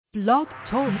Blog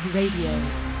Talk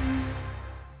Radio.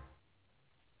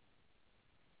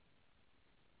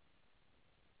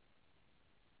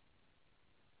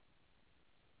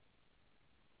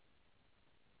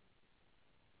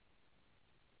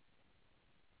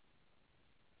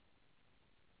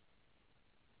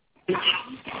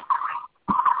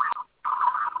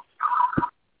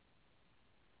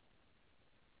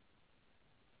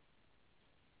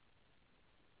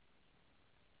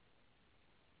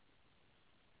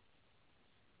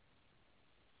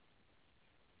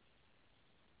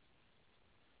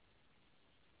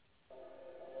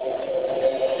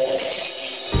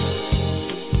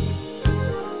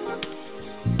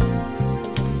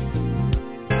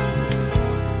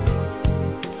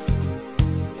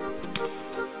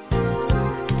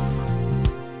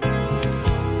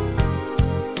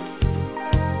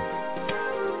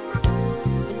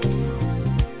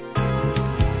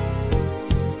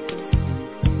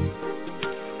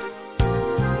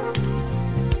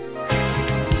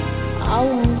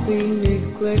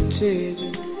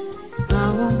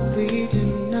 I won't be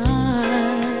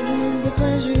denied the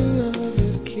pleasure of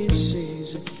your kisses,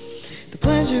 the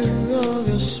pleasure of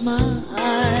your smile.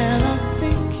 I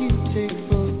think you take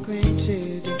for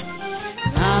granted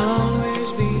I'll always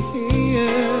be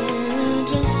here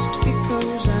just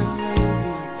because I love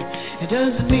you. It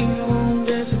doesn't mean I won't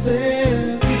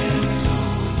despair.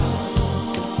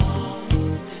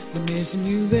 I'm missing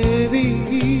you, baby.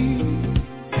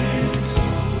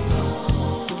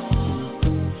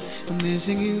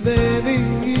 Missing you, baby.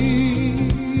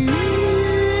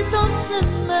 Thoughts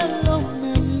and mellow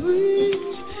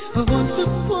memories of once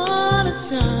upon a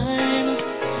time,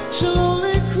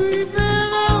 slowly creeping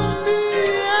on me,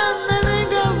 and they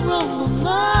linger on my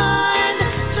mind.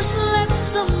 Just let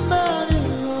somebody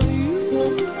love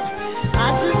you. I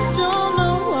just don't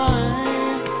know why.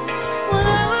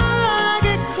 Whenever I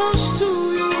get close to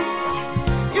you,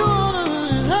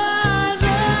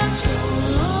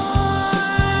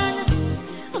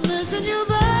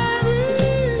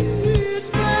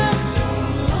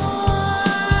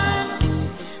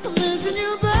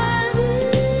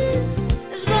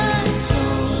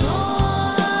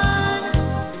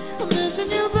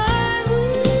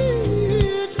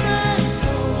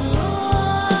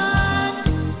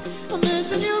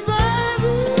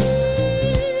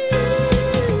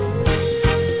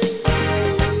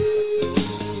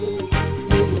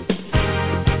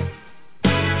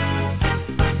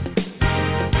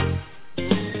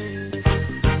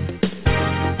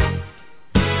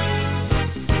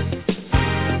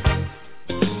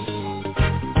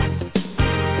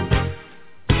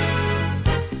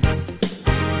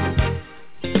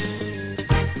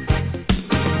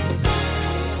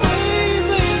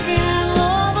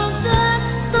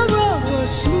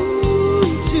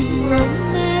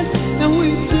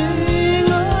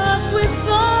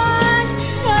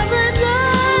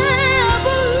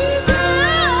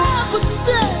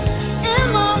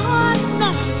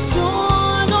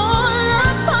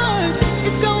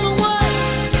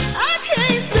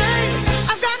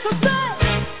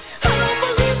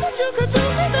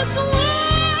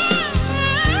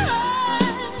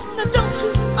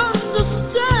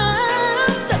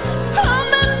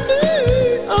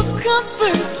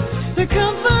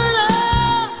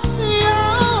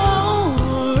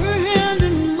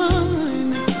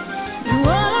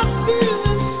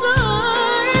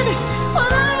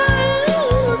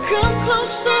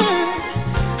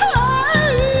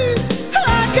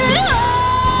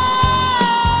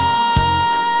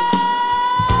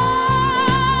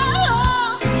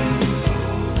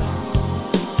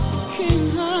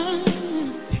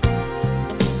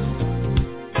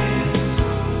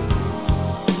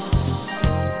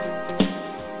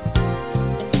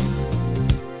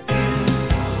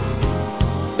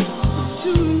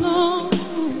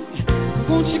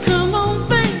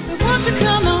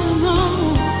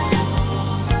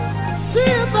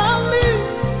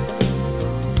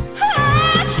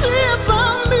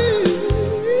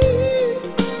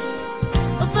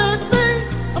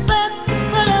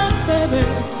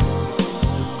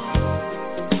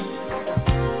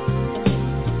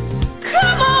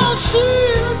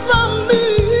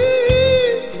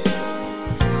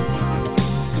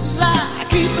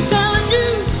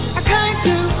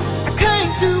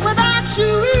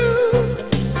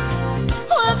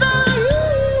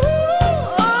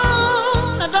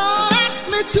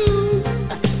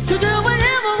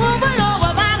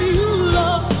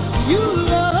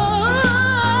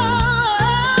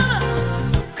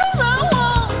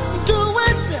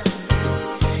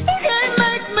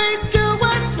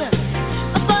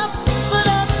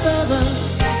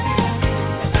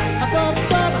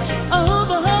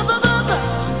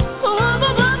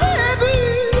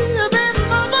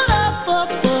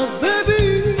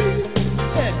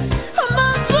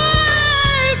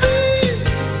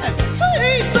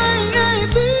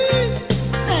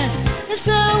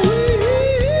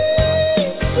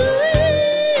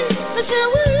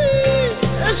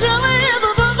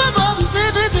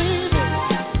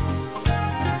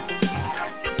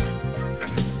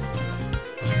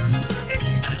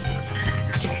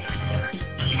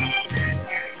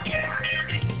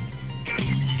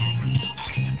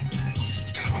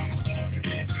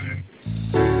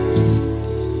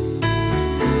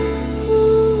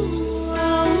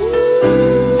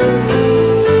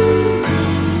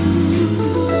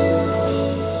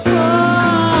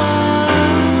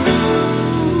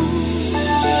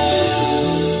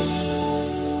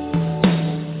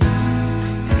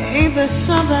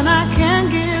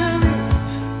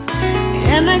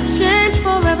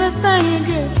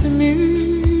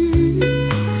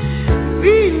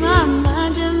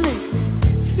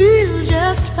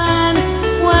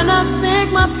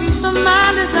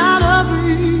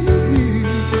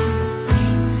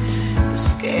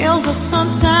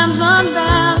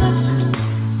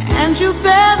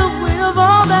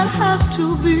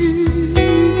 to be.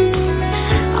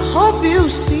 I hope you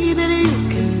see that you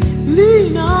can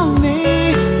lean on me,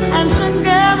 and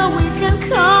together we can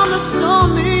calm the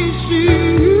stormy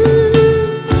seas.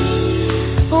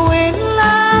 When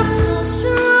love comes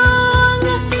strong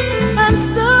and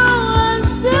so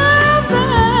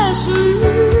unselfishly,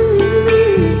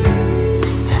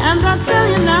 and I tell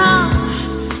you now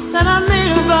that I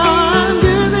made a vow, I'm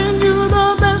giving you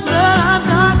the best that I've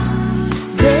got,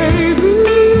 baby.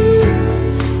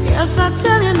 Yes, I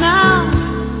tell you now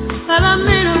that I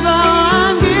made a vow,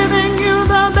 I'm giving you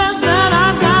the best that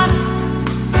I've got,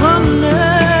 honey.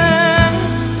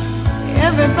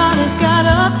 Everybody's got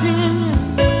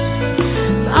opinions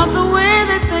about the way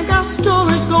they think our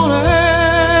story's gonna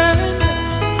end.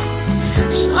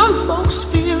 Some folks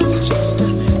feel it's just a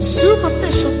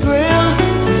superficial thrill.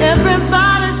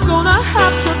 Everybody's gonna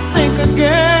have to think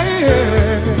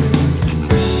again.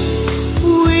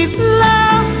 Sweet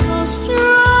love so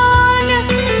strong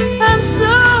and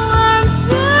so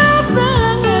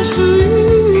unselfishly,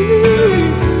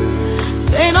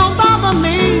 they don't bother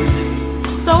me,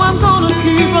 so I'm gonna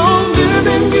keep on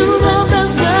giving you the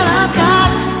best that I've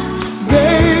got,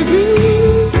 baby.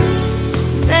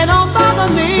 They don't bother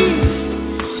me,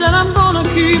 said I'm gonna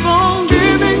keep on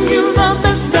giving you the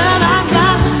best that I've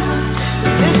got.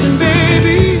 Listen,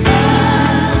 baby,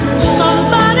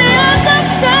 somebody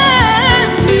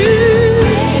understand me.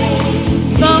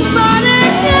 Somebody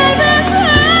give it back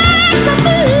to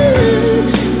me.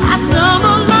 I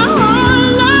stumbled my whole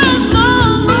life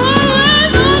long,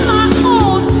 always on my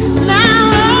own.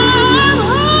 Now I'm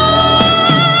home,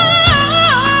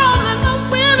 and my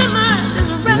weary mind is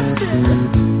rested,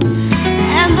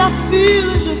 and I feel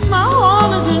as if my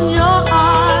home is in your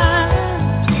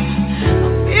arms. My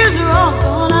fears are all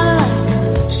gone, I like the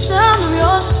sound of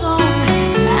your song,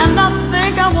 and I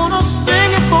think I wanna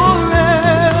sing it forever.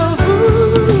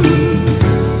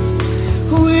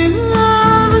 When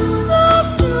love is so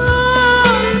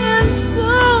strong and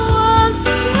so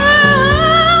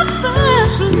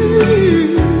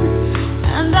unselfishly,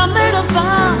 and I made a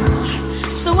vow,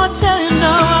 so I tell you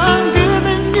now I'm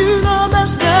giving you the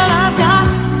best that I've got.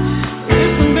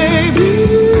 Listen, baby,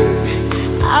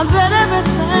 I bet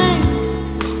everything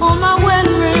on my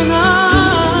wedding ring.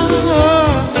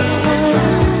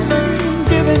 I'm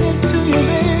giving it to you,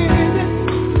 baby.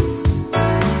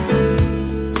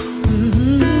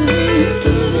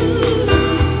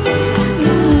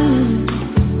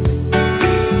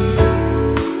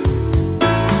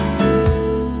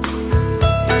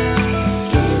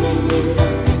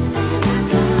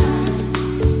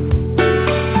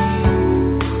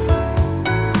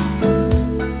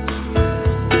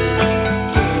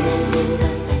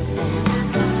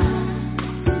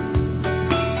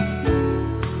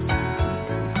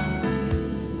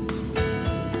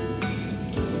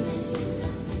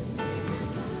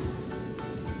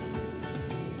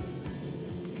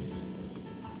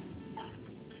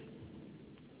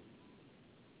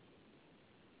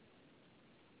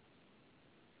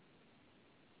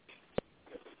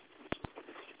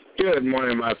 Good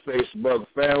morning, my Facebook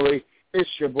family. It's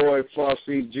your boy,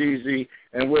 Flossie Jeezy,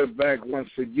 and we're back once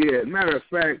again. Matter of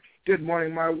fact, good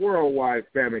morning, my worldwide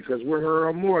family, because we're here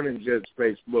on more than just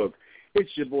Facebook.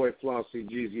 It's your boy, Flossie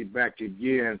Jeezy, back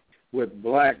again with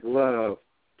Black Love,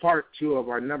 part 2 of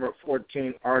our number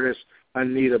 14 artist,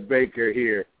 Anita Baker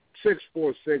here.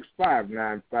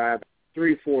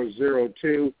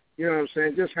 646-595-3402. You know what I'm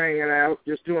saying? Just hanging out,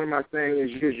 just doing my thing as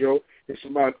usual. It's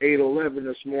about 8:11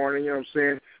 this morning, you know what I'm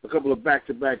saying? A couple of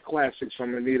back-to-back classics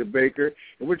from Anita Baker.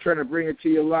 And we're trying to bring it to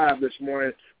you live this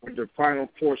morning with the final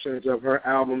portions of her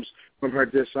albums from her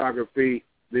discography,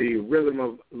 the Rhythm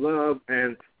of Love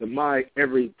and the My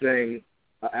Everything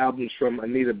albums from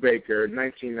Anita Baker,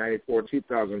 1994,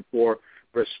 2004,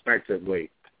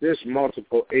 respectively. This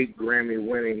multiple 8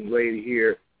 Grammy-winning lady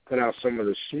here put out some of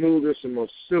the smoothest and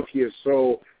most silkiest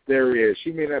soul there is.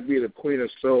 She may not be the queen of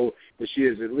soul, but she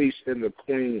is at least in the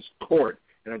queen's court.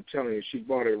 And I'm telling you, she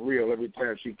bought it real every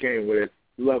time she came with it.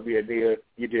 Love you, Anita.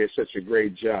 You did such a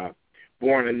great job.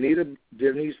 Born Anita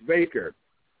Denise Baker,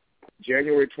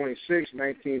 January 26,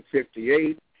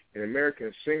 1958, an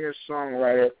American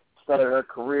singer-songwriter, started her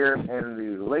career in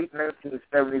the late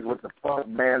 1970s with the funk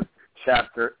band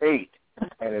Chapter 8.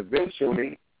 And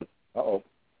eventually,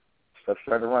 stuff's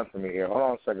trying to run for me here. Hold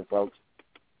on a second, folks.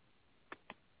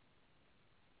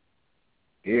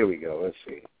 Here we go. Let's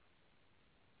see.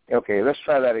 Okay, let's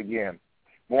try that again.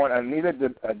 Born Anita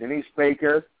Denise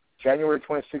Baker, January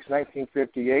 26,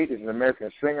 1958, is an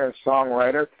American singer and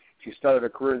songwriter. She started her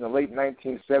career in the late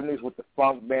 1970s with the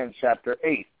funk band Chapter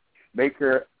 8.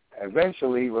 Baker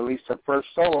eventually released her first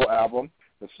solo album,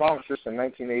 the songstress in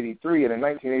 1983, and in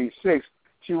 1986,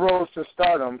 she rose to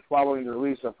stardom following the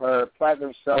release of her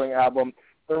platinum-selling album,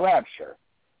 The Rapture,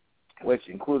 which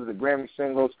included the Grammy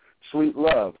singles Sweet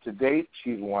Love. To date,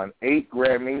 she's won 8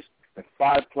 Grammys and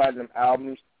 5 platinum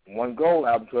albums and 1 gold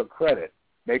album to her credit.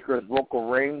 Baker's vocal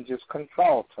range is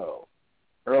contralto.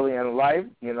 Early in life,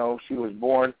 she was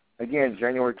born, again,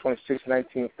 January 26,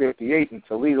 1958 in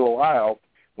Toledo, Ohio,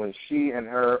 when she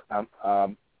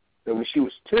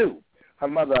was 2. Her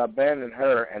mother abandoned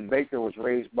her, and Baker was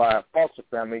raised by a foster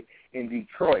family in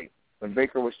Detroit. When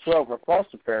Baker was 12, her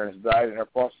foster parents died, and her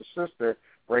foster sister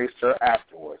raised her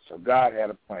afterwards. So God had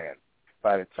a plan.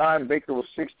 By the time Baker was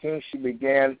 16, she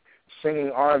began singing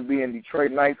R&B in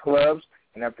Detroit nightclubs,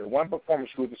 and after one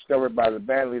performance, she was discovered by the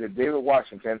band leader David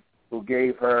Washington, who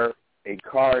gave her a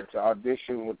card to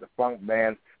audition with the funk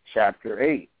band Chapter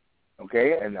 8.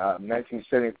 Okay, in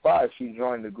 1975, she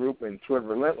joined the group and toured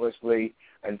relentlessly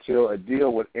until a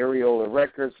deal with Areola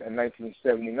Records in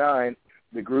 1979.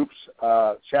 The group's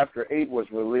Chapter 8 was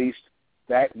released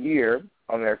that year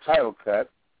on their title cut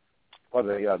for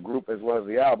the group as well as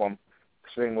the album.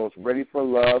 Singles Ready for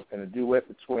Love and a duet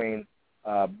between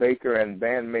Baker and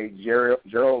bandmate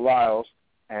Gerald Lyles,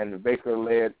 and Baker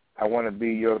led I Want to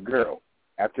Be Your Girl.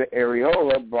 After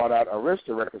Areola brought out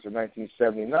Arista Records in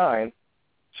 1979,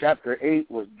 Chapter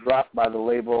 8 was dropped by the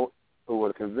label, who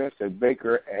were convinced that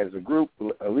Baker, as a group,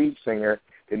 a lead singer,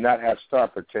 did not have star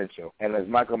potential. And as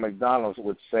Michael McDonald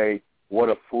would say, what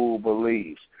a fool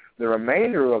believes. The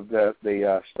remainder of the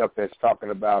stuff that's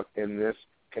talking about in this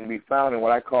can be found in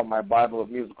what I call my Bible of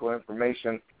musical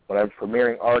information, when I'm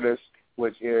premiering artists,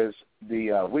 which is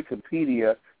the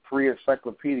Wikipedia free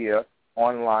encyclopedia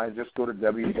online. Just go to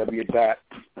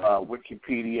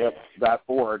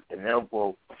www.wikipedia.org, and it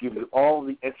will give you all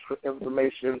the extra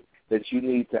information that you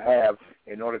need to have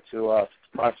in order to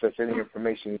process any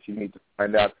information that you need to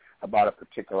find out about a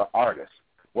particular artist.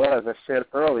 Well, as I said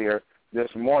earlier, this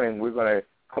morning we're going to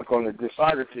click on the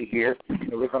discography here,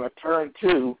 and we're going to turn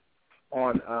to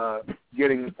on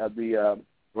getting the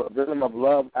Rhythm of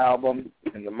Love album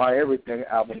and the My Everything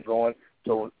album going.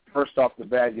 So first off the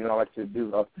bat, I like to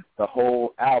do the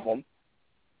whole album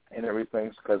and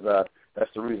everything, because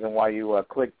that's the reason why you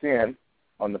clicked in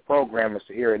on the program, is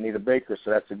to hear Anita Baker,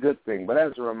 so that's a good thing. But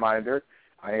as a reminder,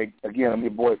 I'm your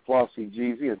boy Flossie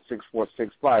Jeezy at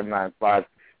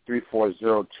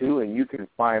 646-595-3402, and you can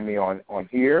find me on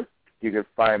here. You can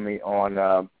find me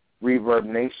on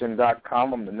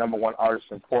ReverbNation.com. I'm the #1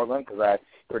 artist in Portland because I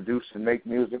produce and make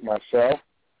music myself.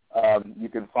 You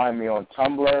can find me on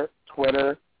Tumblr,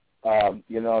 Twitter,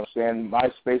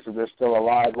 MySpace, if they're still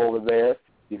alive over there.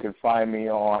 You can find me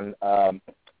on,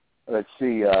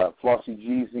 Flossie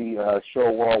Jeezy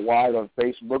Show Worldwide on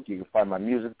Facebook. You can find my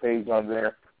music page on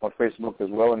there on Facebook as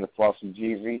well, in the Flossie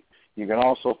Jeezy. You can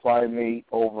also find me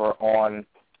over on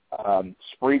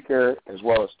Spreaker as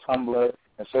well as Tumblr.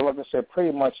 And so, like I said,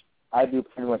 I do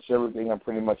pretty much everything. I'm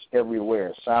pretty much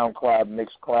everywhere. SoundCloud,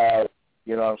 Mixcloud,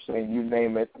 you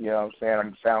name it, I'm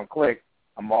SoundClick.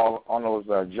 I'm all on those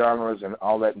genres and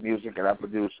all that music, and I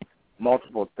produce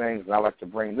multiple things, and I like to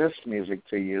bring this music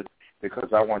to you because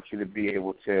I want you to be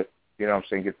able to,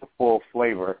 get the full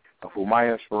flavor of who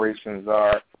my inspirations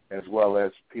are, as well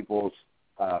as people's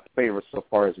favorites so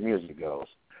far as music goes.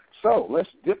 So let's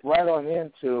dip right on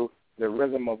into the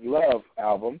Rhythm of Love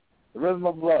album. The Rhythm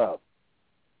of Love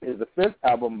is the 5th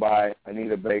album by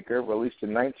Anita Baker, released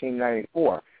in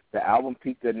 1994. The album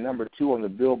peaked at number 2 on the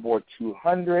Billboard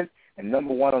 200 and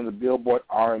number 1 on the Billboard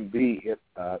R&B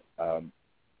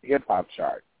hip-hop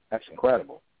chart. That's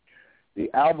incredible. The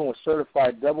album was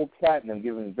certified double platinum,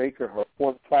 giving Baker her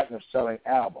 4th platinum-selling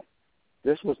album.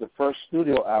 This was the first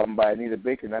studio album by Anita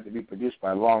Baker not to be produced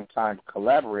by longtime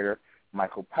collaborator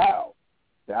Michael Powell.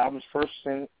 The album's first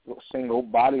single,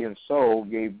 Body and Soul,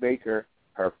 gave Baker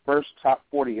her first top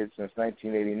 40 hit since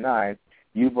 1989.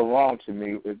 You Belong to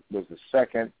Me was the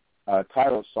second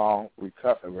title song,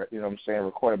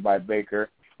 recorded by Baker,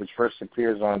 which first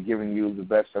appears on Giving You the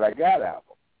Best That I Got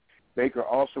album. Baker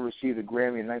also received a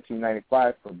Grammy in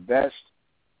 1995 for Best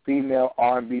Female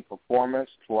R&B Performance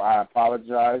for I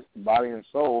Apologize. Body and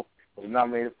Soul was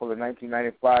nominated for the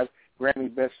 1995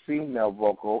 Grammy Best Female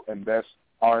Vocal and Best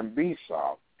R&B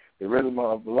Song. The Rhythm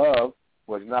of Love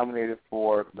was nominated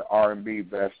for the R&B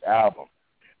Best Album.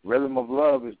 Rhythm of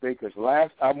Love is Baker's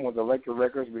last album with Elektra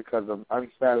Records because of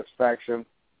unsatisfaction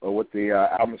with the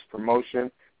album's promotion.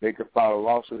 Baker filed a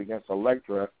lawsuit against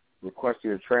Elektra,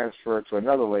 requesting a transfer to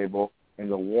another label in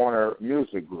the Warner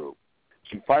Music Group.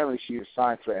 She was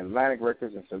signed to Atlantic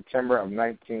Records in September of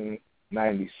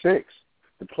 1996.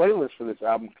 The playlist for this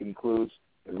album concludes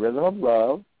The Rhythm of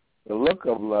Love, The Look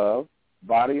of Love,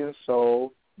 Body and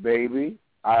Soul, Baby,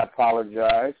 I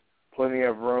Apologize, Plenty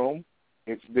of Room,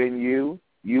 It's Been You,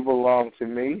 You Belong to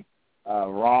Me,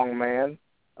 Wrong Man,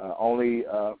 Only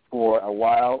for a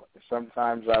While,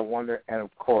 Sometimes I Wonder, and,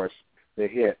 of course, the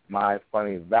hit, My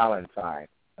Funny Valentine.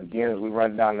 Again, as we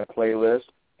run down the playlist,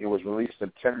 it was released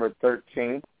September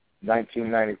 13th,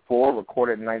 1994,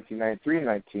 recorded in 1993,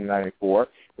 1994.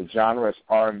 The genre is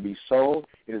R&B Soul.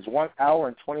 It is 1 hour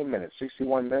and 20 minutes,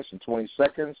 61 minutes and 20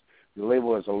 seconds. The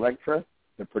label is Elektra.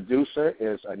 The producer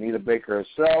is Anita Baker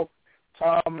herself,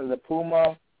 Tom the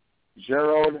Puma,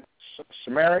 Gerald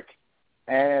Smerek,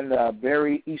 and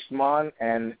Barry Eastman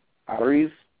and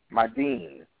Arif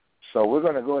Madine. So we're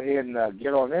going to go ahead and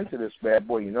get on into this bad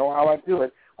boy. You know how I do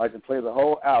it. I like to play the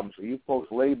whole album. So you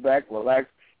folks lay back, relax,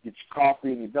 get your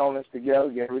coffee and your donuts together,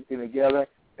 get everything together,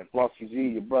 and Flossie Z,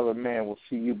 your brother man, will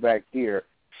see you back here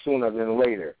sooner than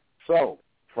later. So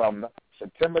from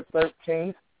September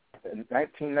 13th,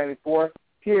 1994,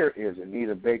 here is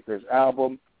Anita Baker's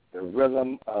album, The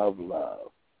Rhythm of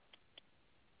Love.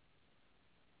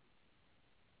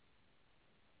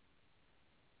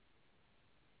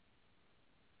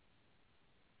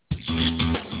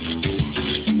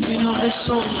 You know, this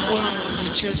whole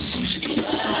world just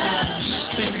keeps on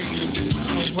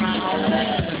spinning around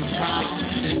and around.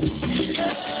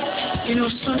 You know,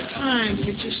 sometimes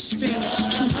it just spins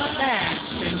too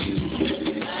fast and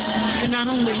you not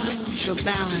only lose your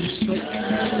balance, but you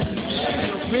lose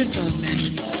your rhythm.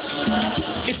 And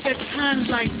it's at times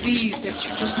like these that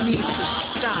you just need to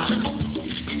stop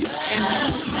and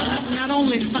not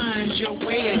only find your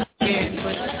way again,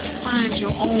 but find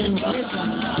your own rhythm.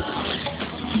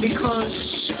 Because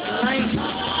life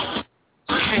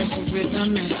has a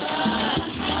rhythm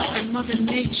and Mother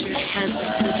Nature has a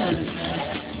rhythm.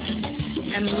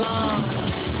 And love,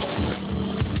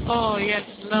 oh yes,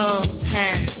 love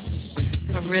has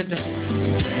a rhythm.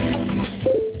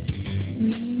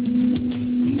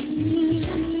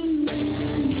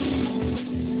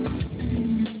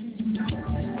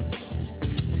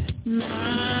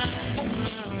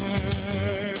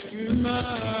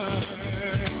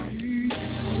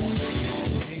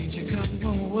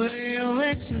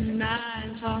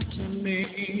 Talk to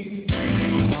me,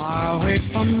 far away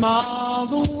from all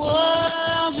the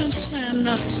world's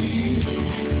insanity.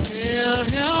 Fill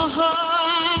your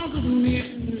heart with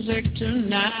music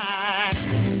tonight.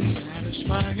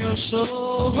 Satisfy your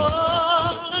soul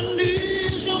and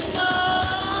ease your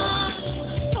mind.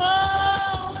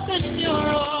 Open your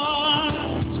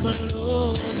arms,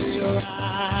 close your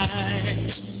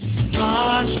eyes.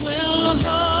 Hearts will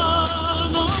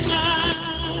love all night.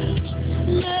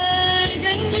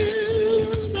 Making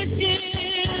music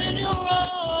in your own.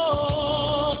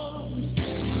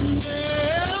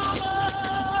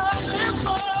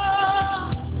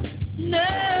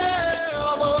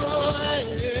 Never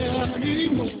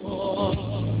anymore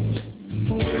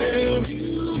will you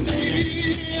be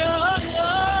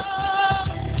alone.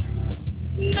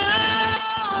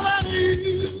 Now that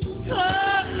you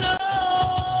have known.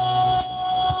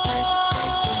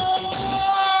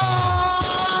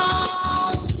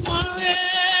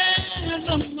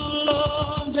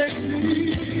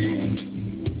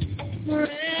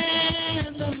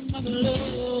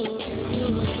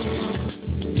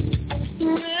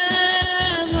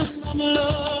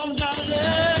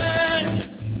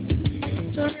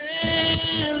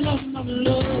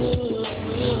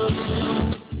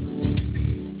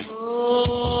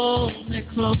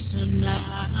 Closer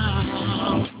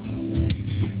now.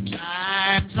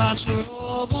 Times are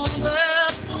troubled,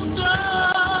 there's no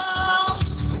doubt.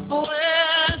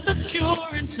 Where's the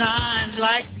cure in times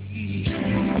like these?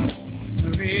 The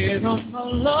rhythm of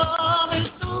love is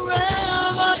the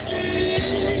remedy.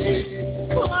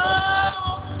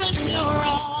 Open your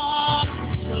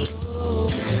arms,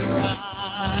 close your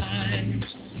eyes.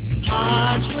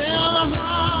 Hearts will run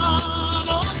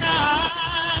all night.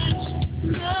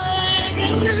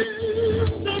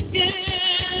 Music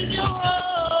in your own.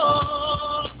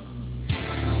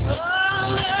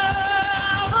 I'll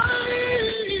never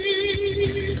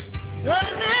leave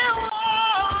anyone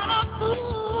I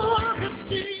could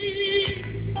see.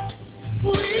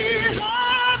 Will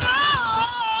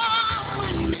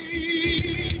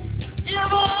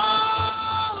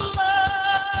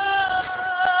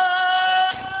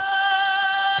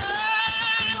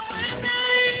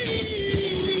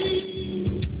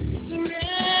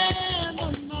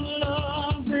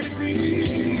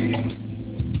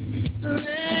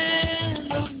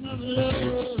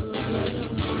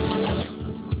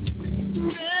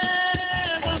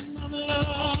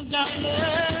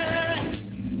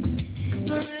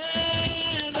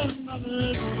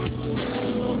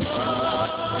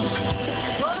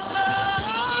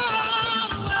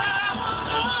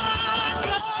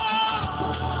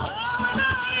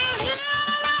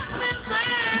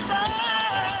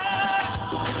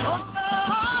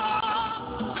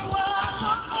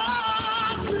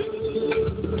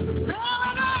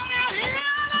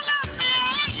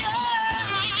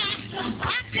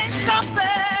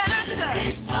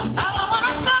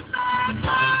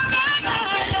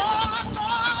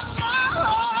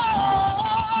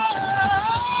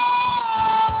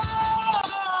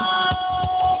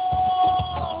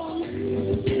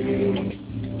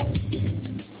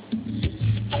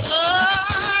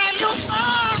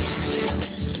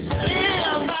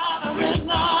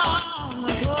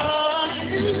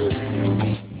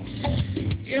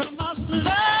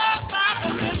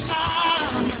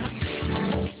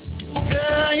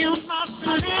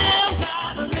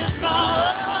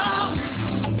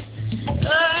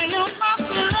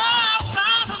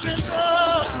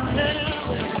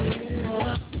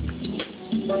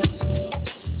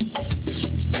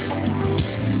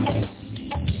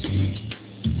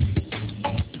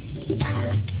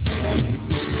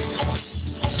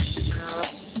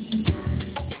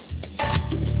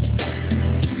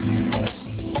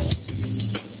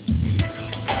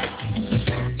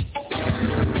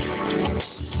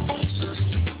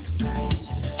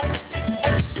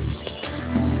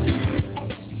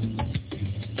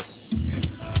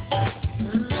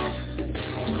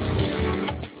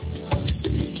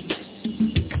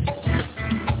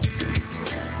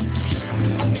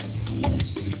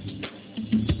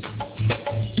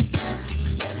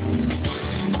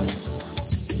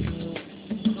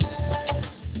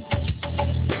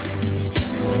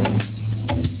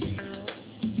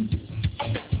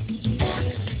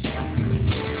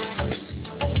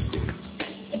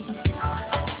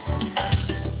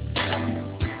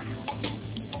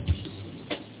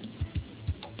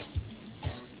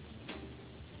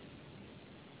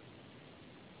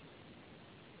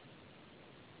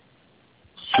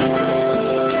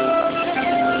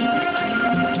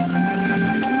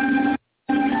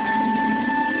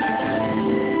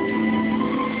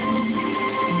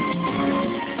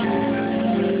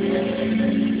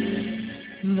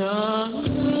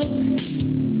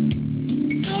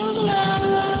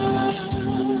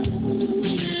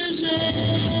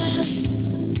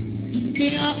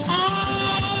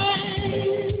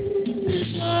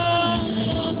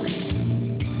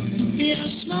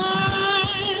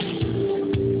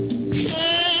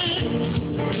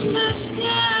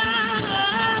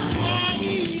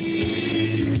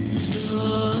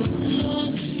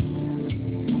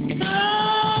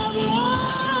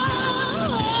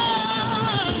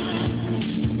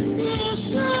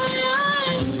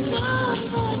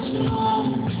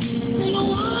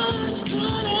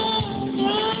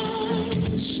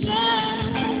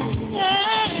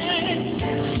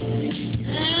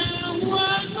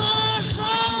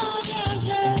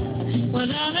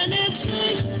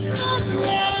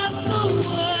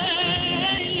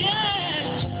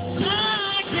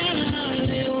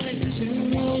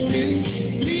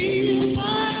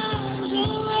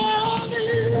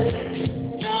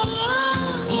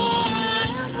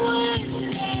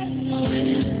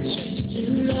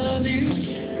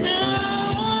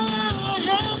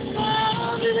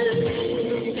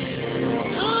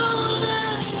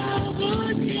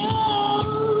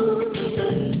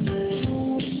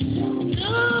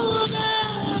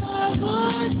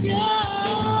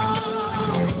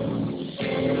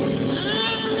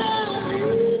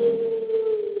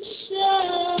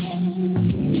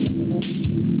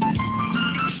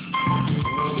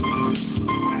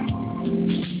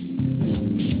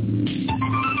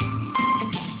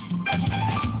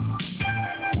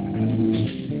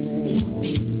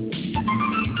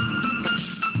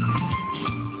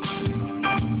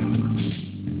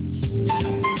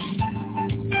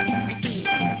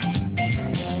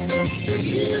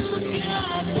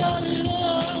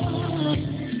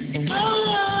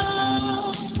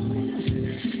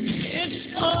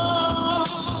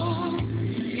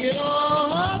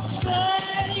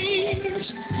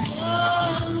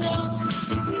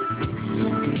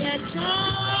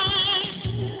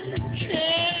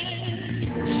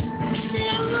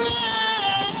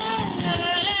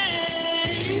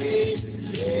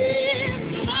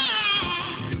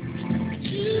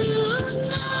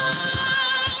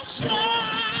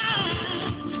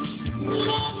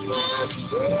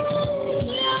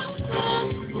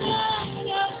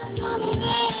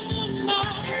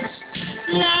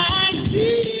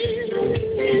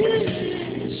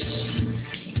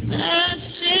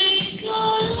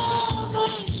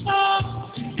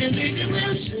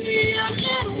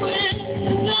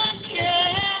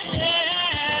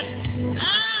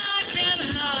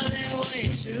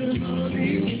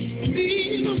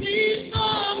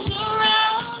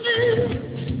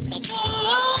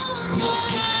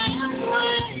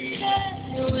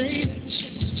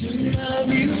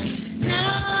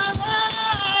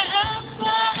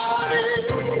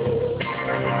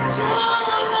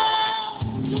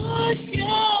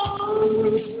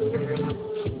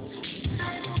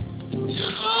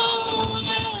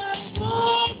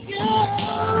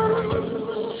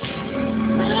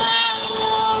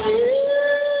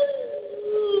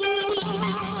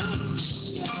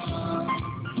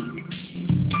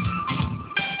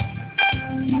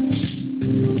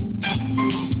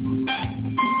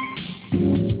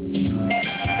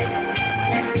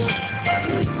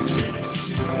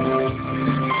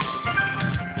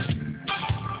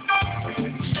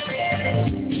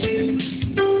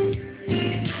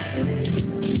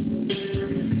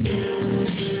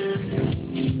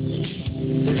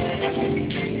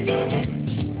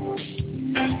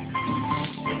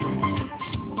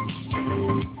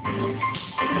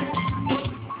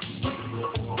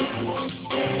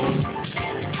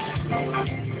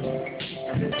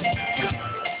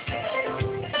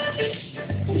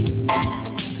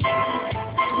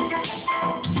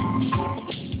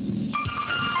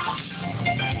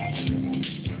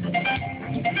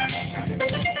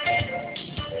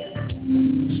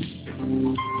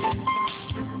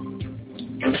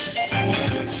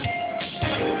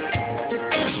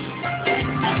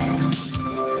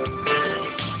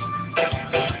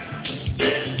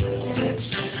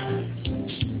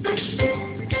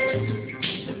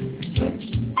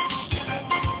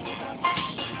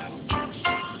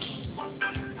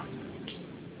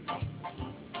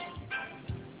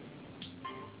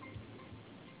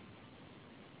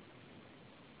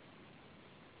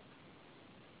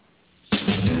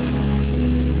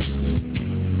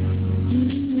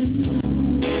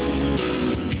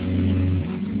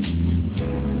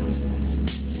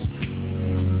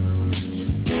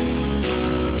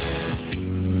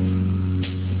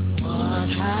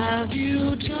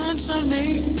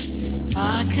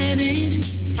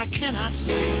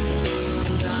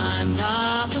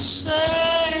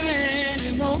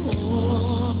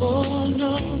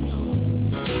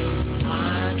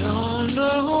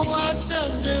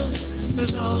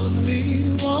 'cause all of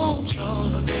me wants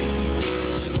all of me.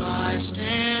 So I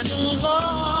stand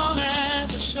alone at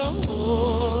the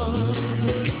shore.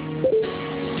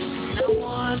 Now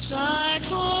once I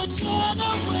could turn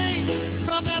away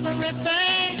from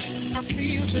everything I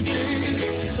feel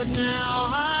today, but now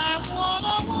I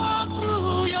wanna walk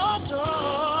through your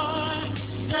door.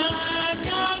 And I've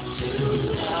got to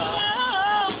know,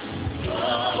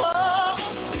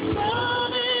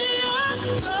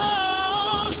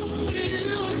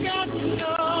 you got to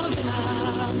know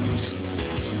now.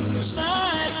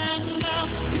 Inside and out,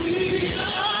 we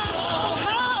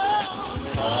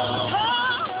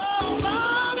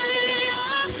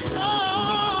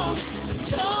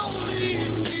don't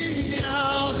leave me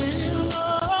out in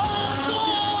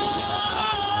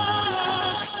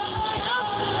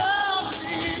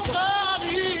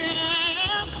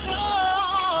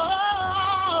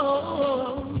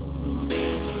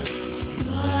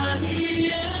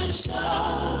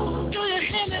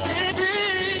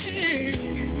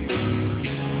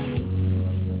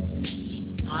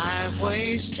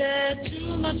wasted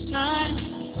too much time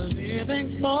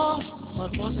living for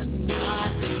what wasn't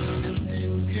mine. And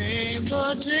then came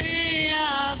the day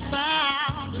I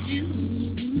found you.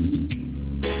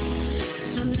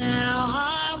 And now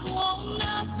I want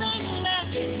nothing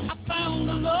less. I found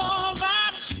the love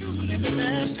that is truly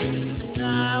blessed. And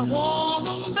I want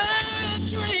to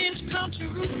make dreams come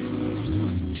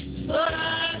true. But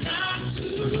I got to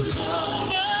know.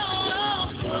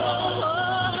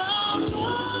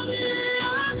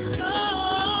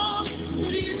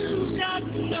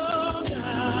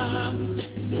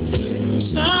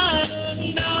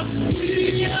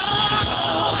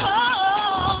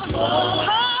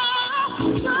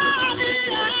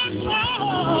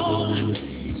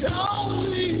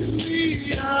 Don't leave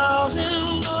me out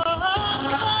in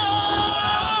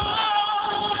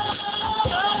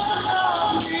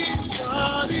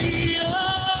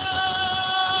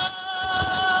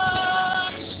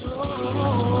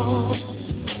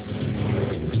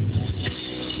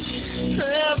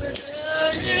every day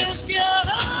is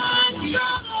getting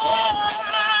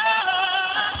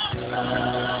the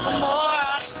more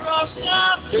I trust, I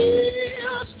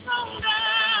feel stronger.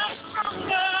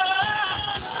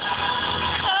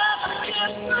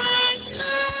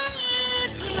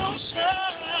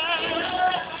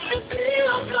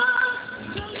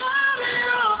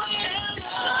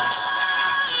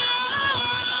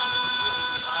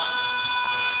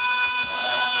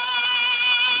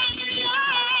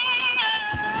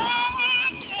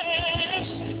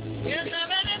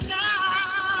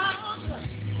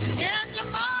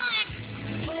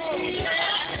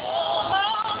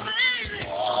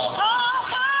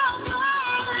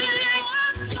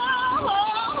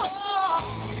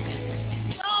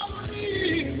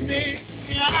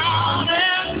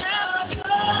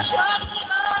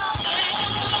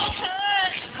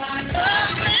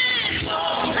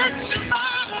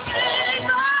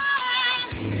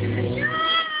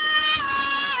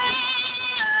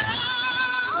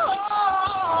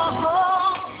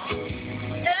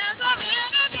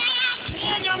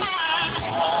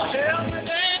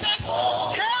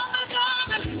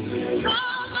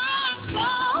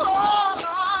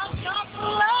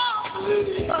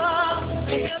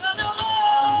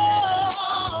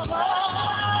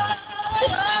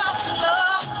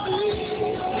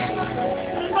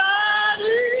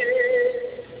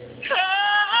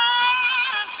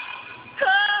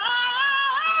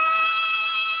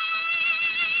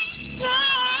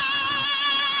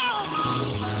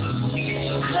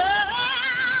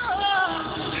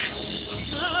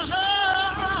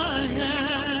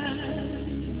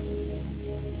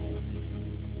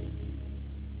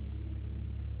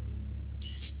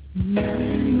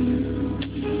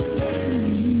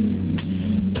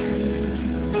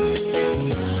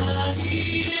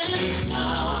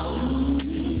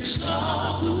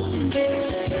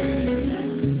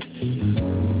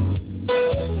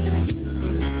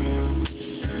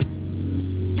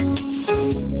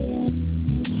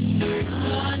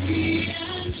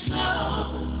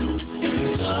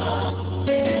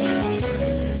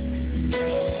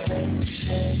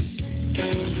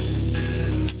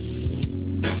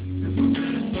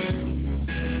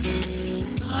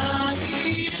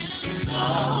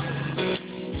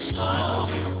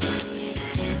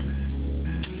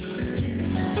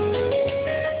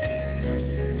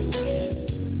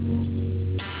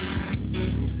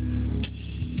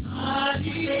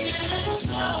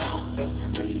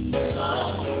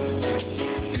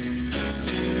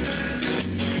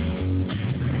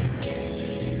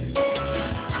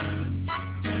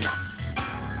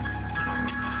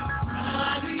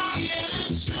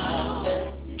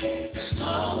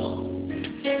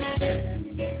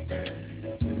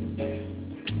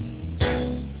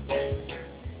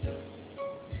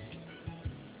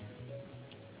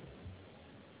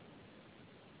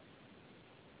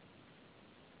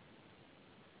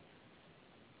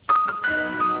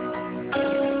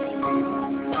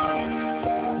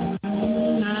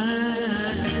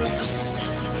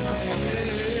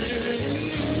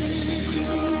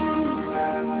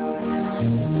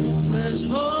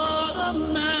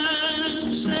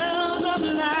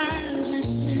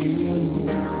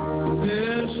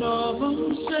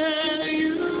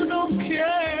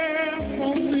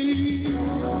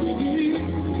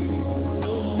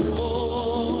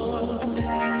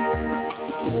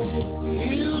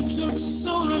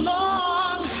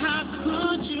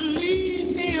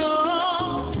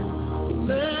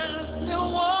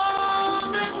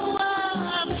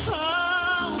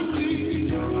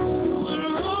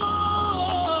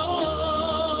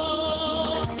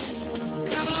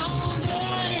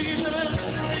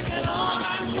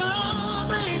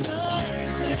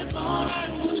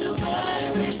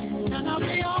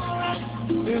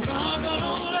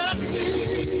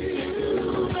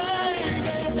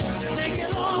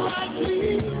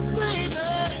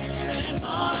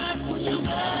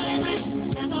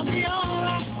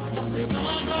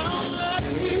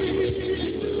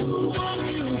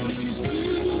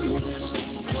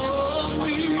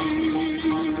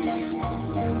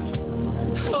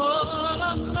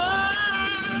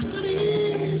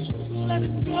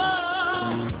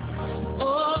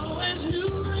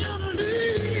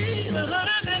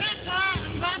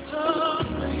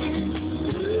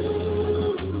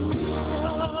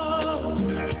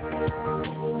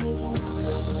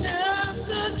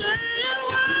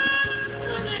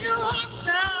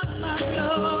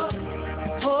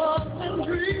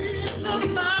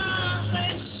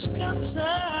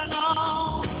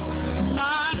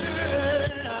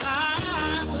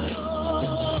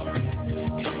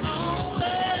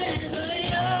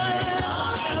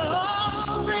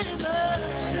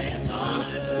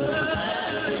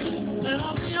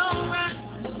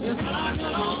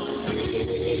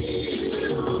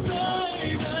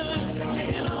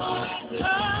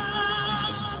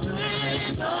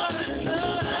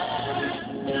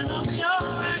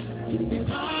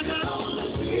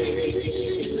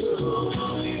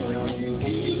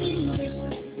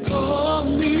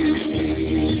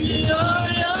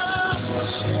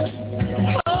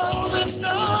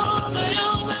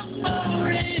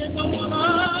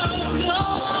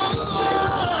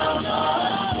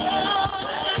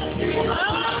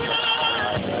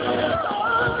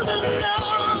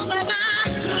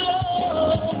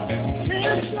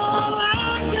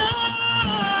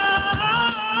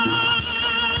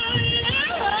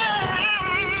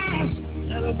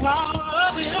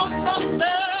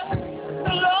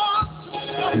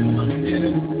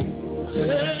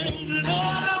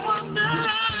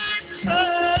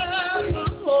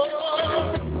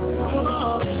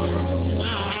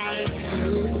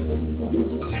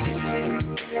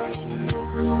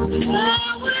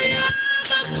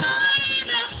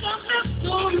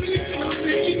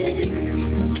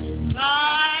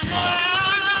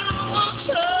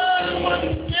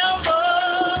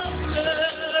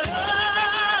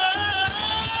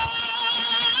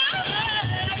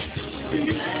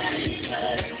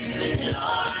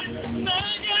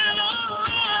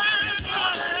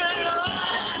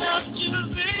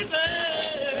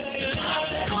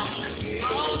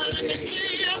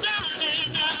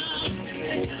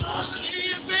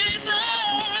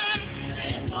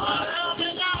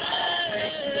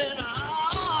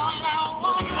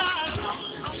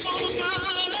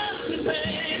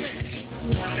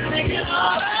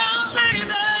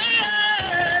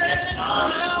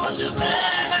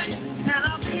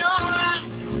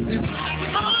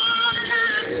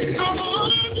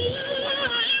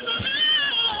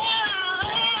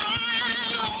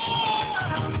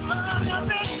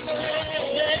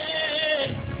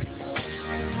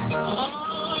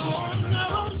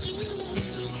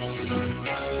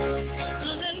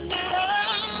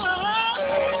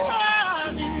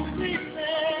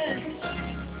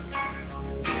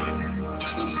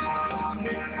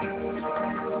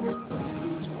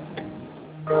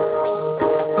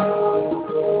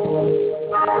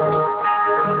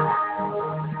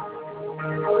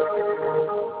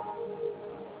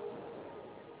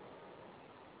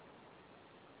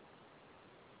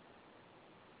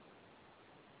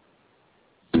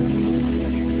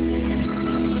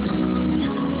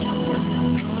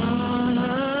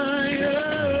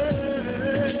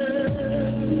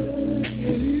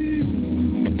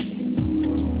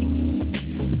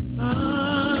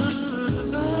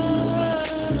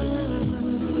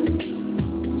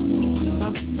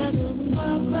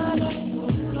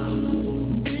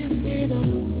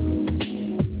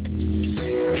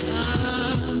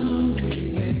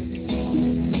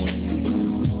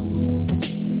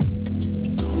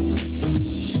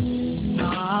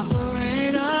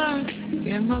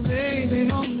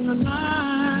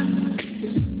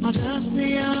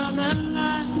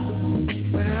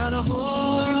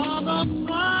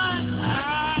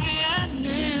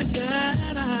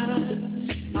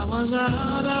 was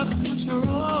out of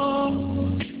control.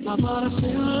 My body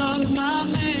still loves my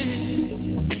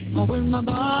name. With my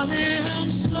body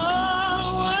and soul,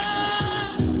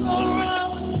 all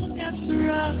rough after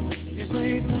rough, you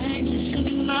say things you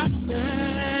should not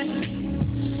say.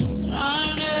 I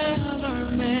never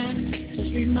meant to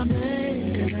treat my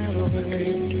baby that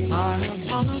way. I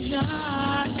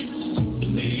apologize.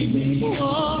 Believe me,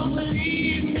 oh,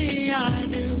 believe me, I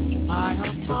do. I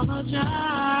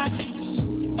apologize.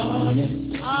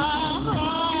 I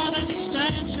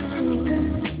understand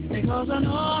true, because I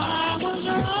know I was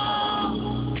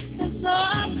wrong. And so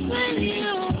I'm singing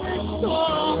you this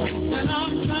song, and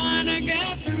I'm trying to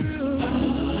get through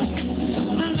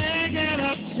and make it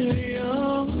up to you.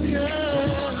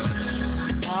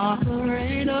 Yeah.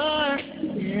 Operator,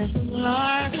 it's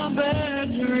like a bad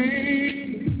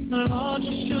dream. The Lord,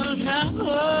 you should have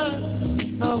heard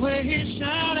the way he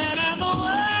shouted and the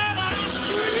way I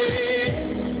screamed.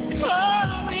 I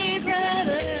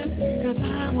regretted if I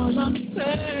was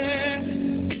unfair.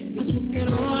 I took it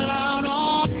all out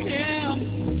on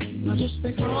him, not just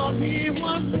because he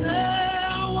was there.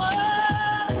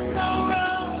 Well, so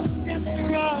rough, it's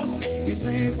rough. You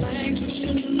say things you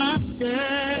should not say.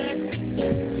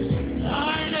 I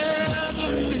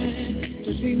never meant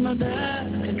to treat my dad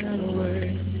in that way.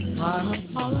 I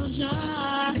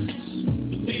apologize.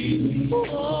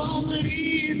 Oh,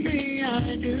 believe me, I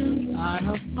do. I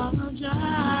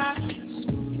apologize.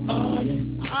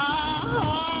 I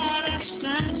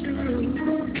understand true,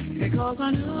 because I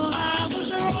knew I was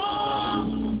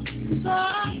wrong. So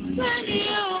I'm sending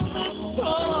you this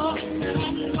song, and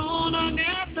I'm gonna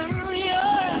get through you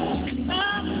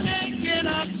and make it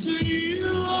up to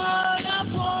you. I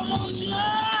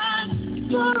apologize,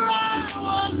 for I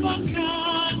was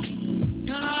unkind,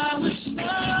 and I was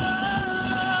stuck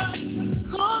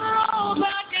on the road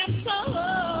back in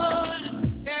sun.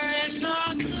 There is no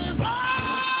goodbye.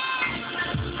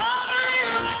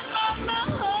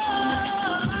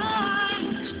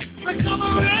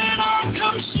 Recovering or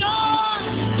come short.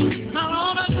 I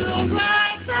wanna do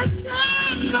right that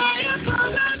time. I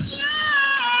apologize.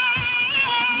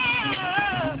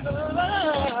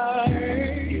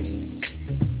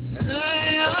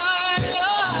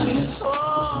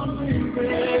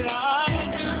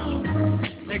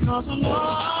 Because I know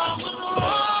I was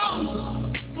wrong.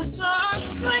 But I'm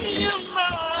singing my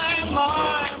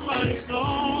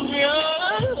song.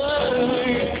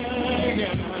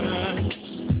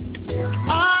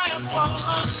 I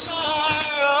apologize.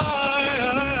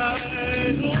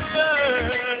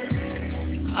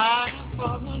 I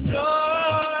apologize.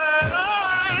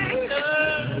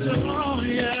 Oh,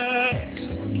 yeah.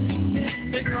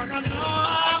 Because I know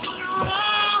I was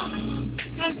wrong.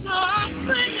 And so I'm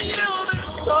singing you this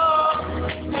song.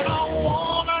 I don't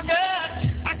wanna get,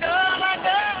 I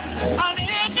need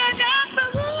to get the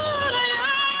root of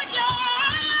your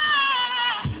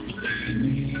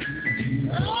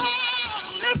oh,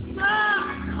 listen,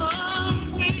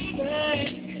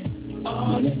 baby.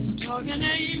 I'm talking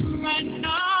to you right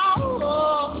now.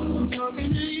 I'm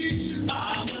talking to you. I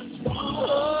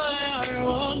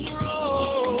was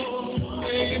wrong,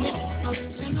 baby.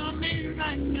 Listen to me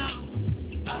right now.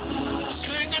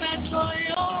 Singing it for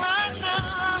you right now.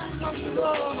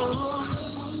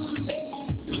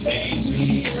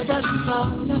 That's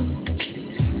father.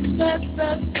 That's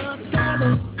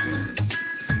father.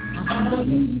 I'm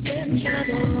getting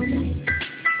shadow.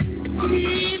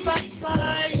 Keep us by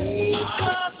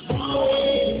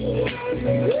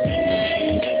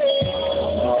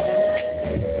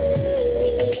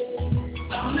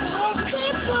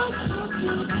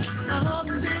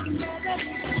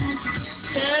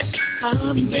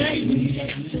I'm getting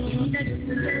baby.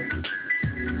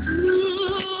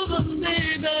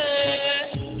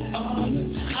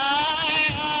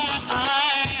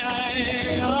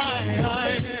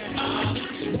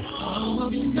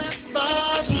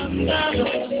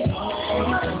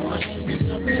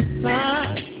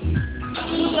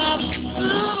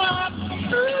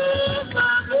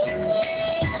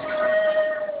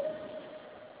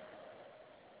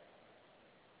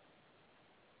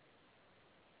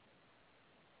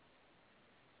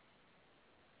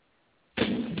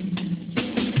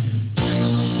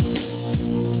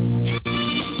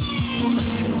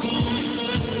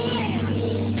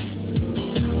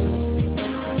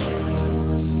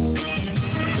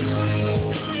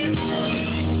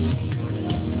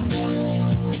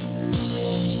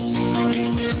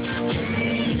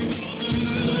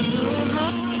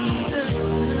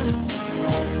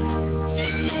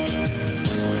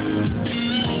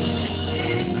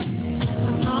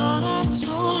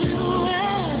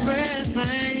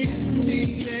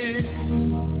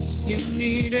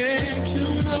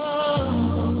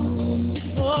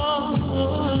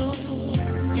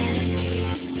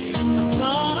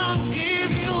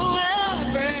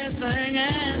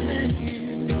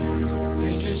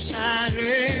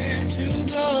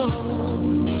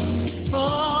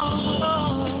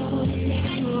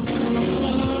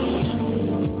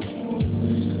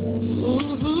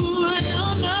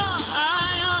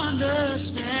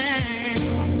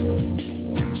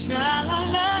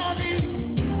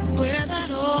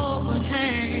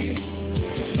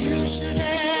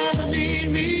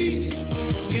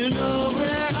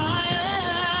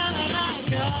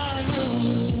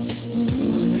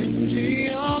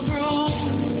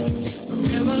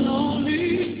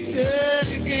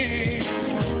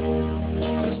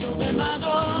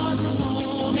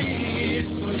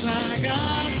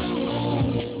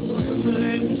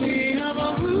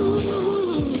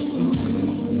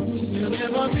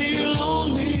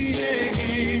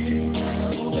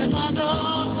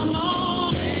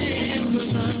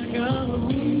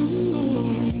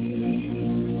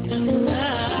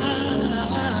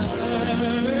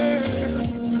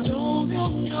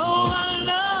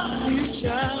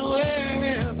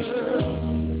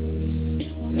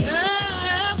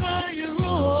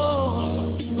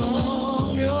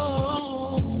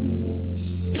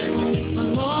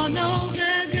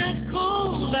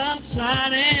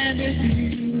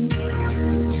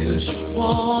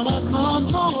 wanna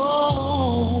come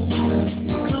home.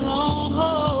 Come on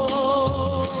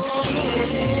home.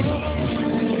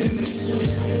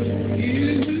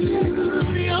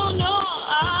 You know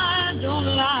I don't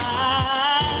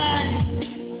lie.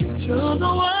 To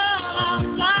the world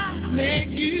outside make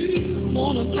you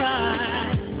wanna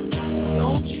cry.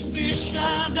 Don't you be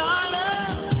shy,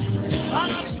 darling.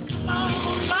 I'm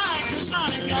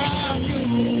like you.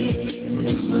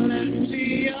 Let me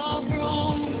see your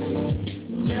grown,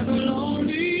 never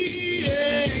lonely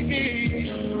again.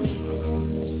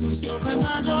 Open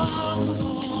my door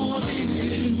for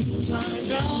you, I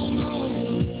don't know.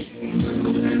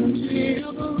 Let me see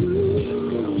your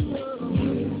groove,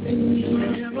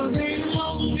 never be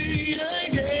lonely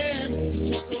again.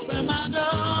 Open my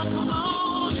door, come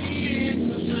on in,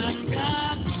 'cause I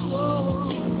got to go.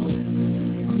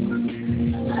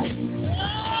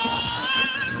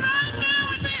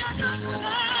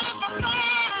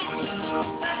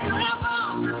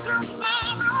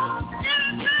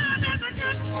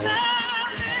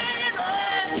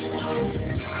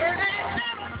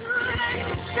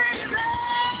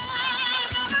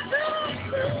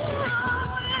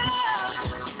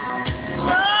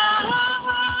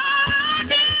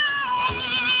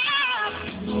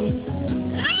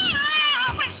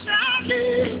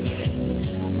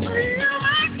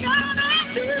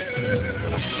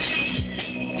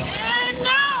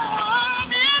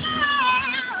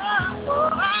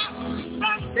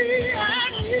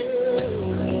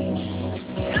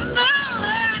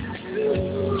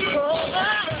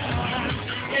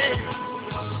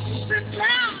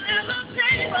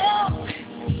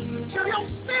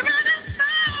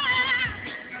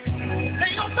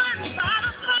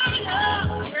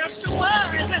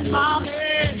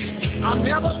 I'll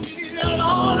never leave you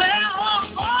alone.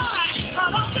 Oh, boy, I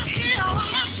want to feel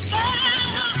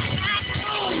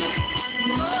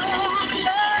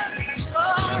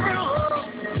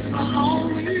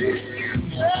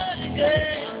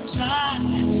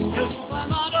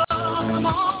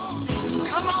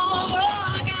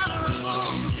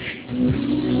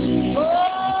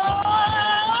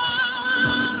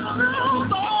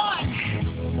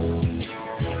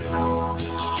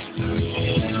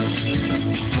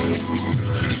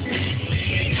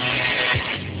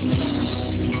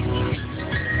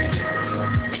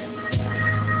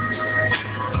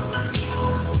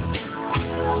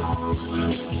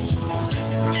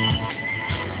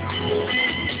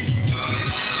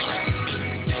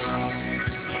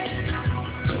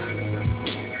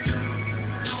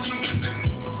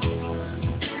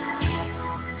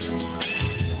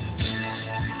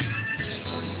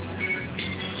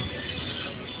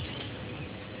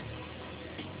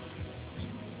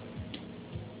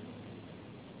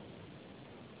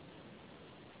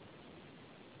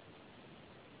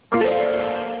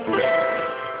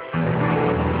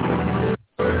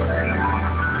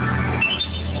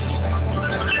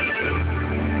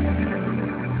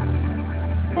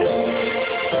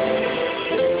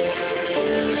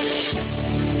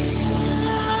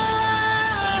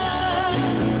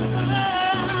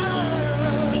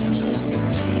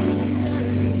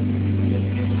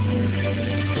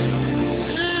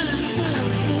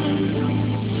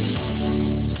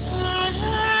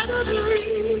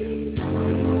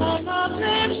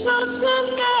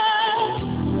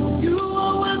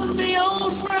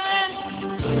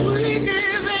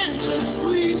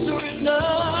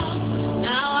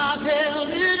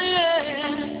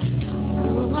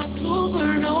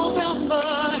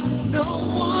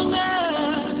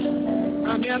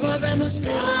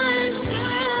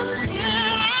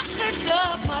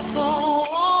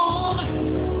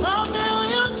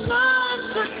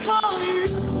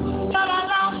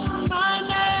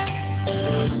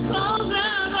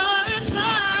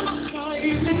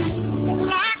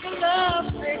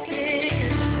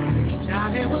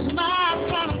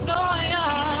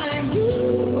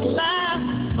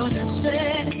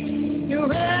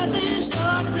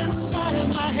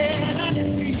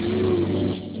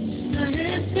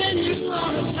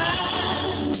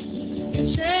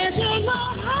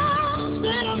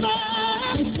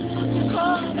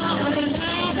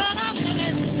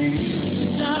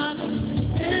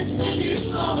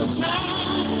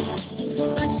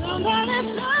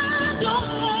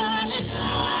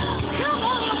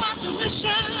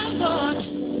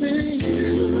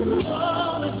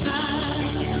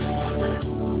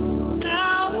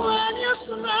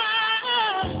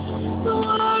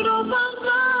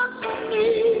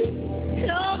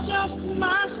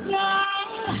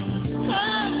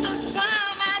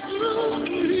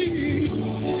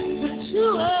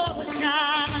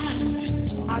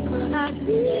I could not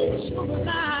be so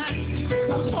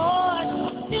blind.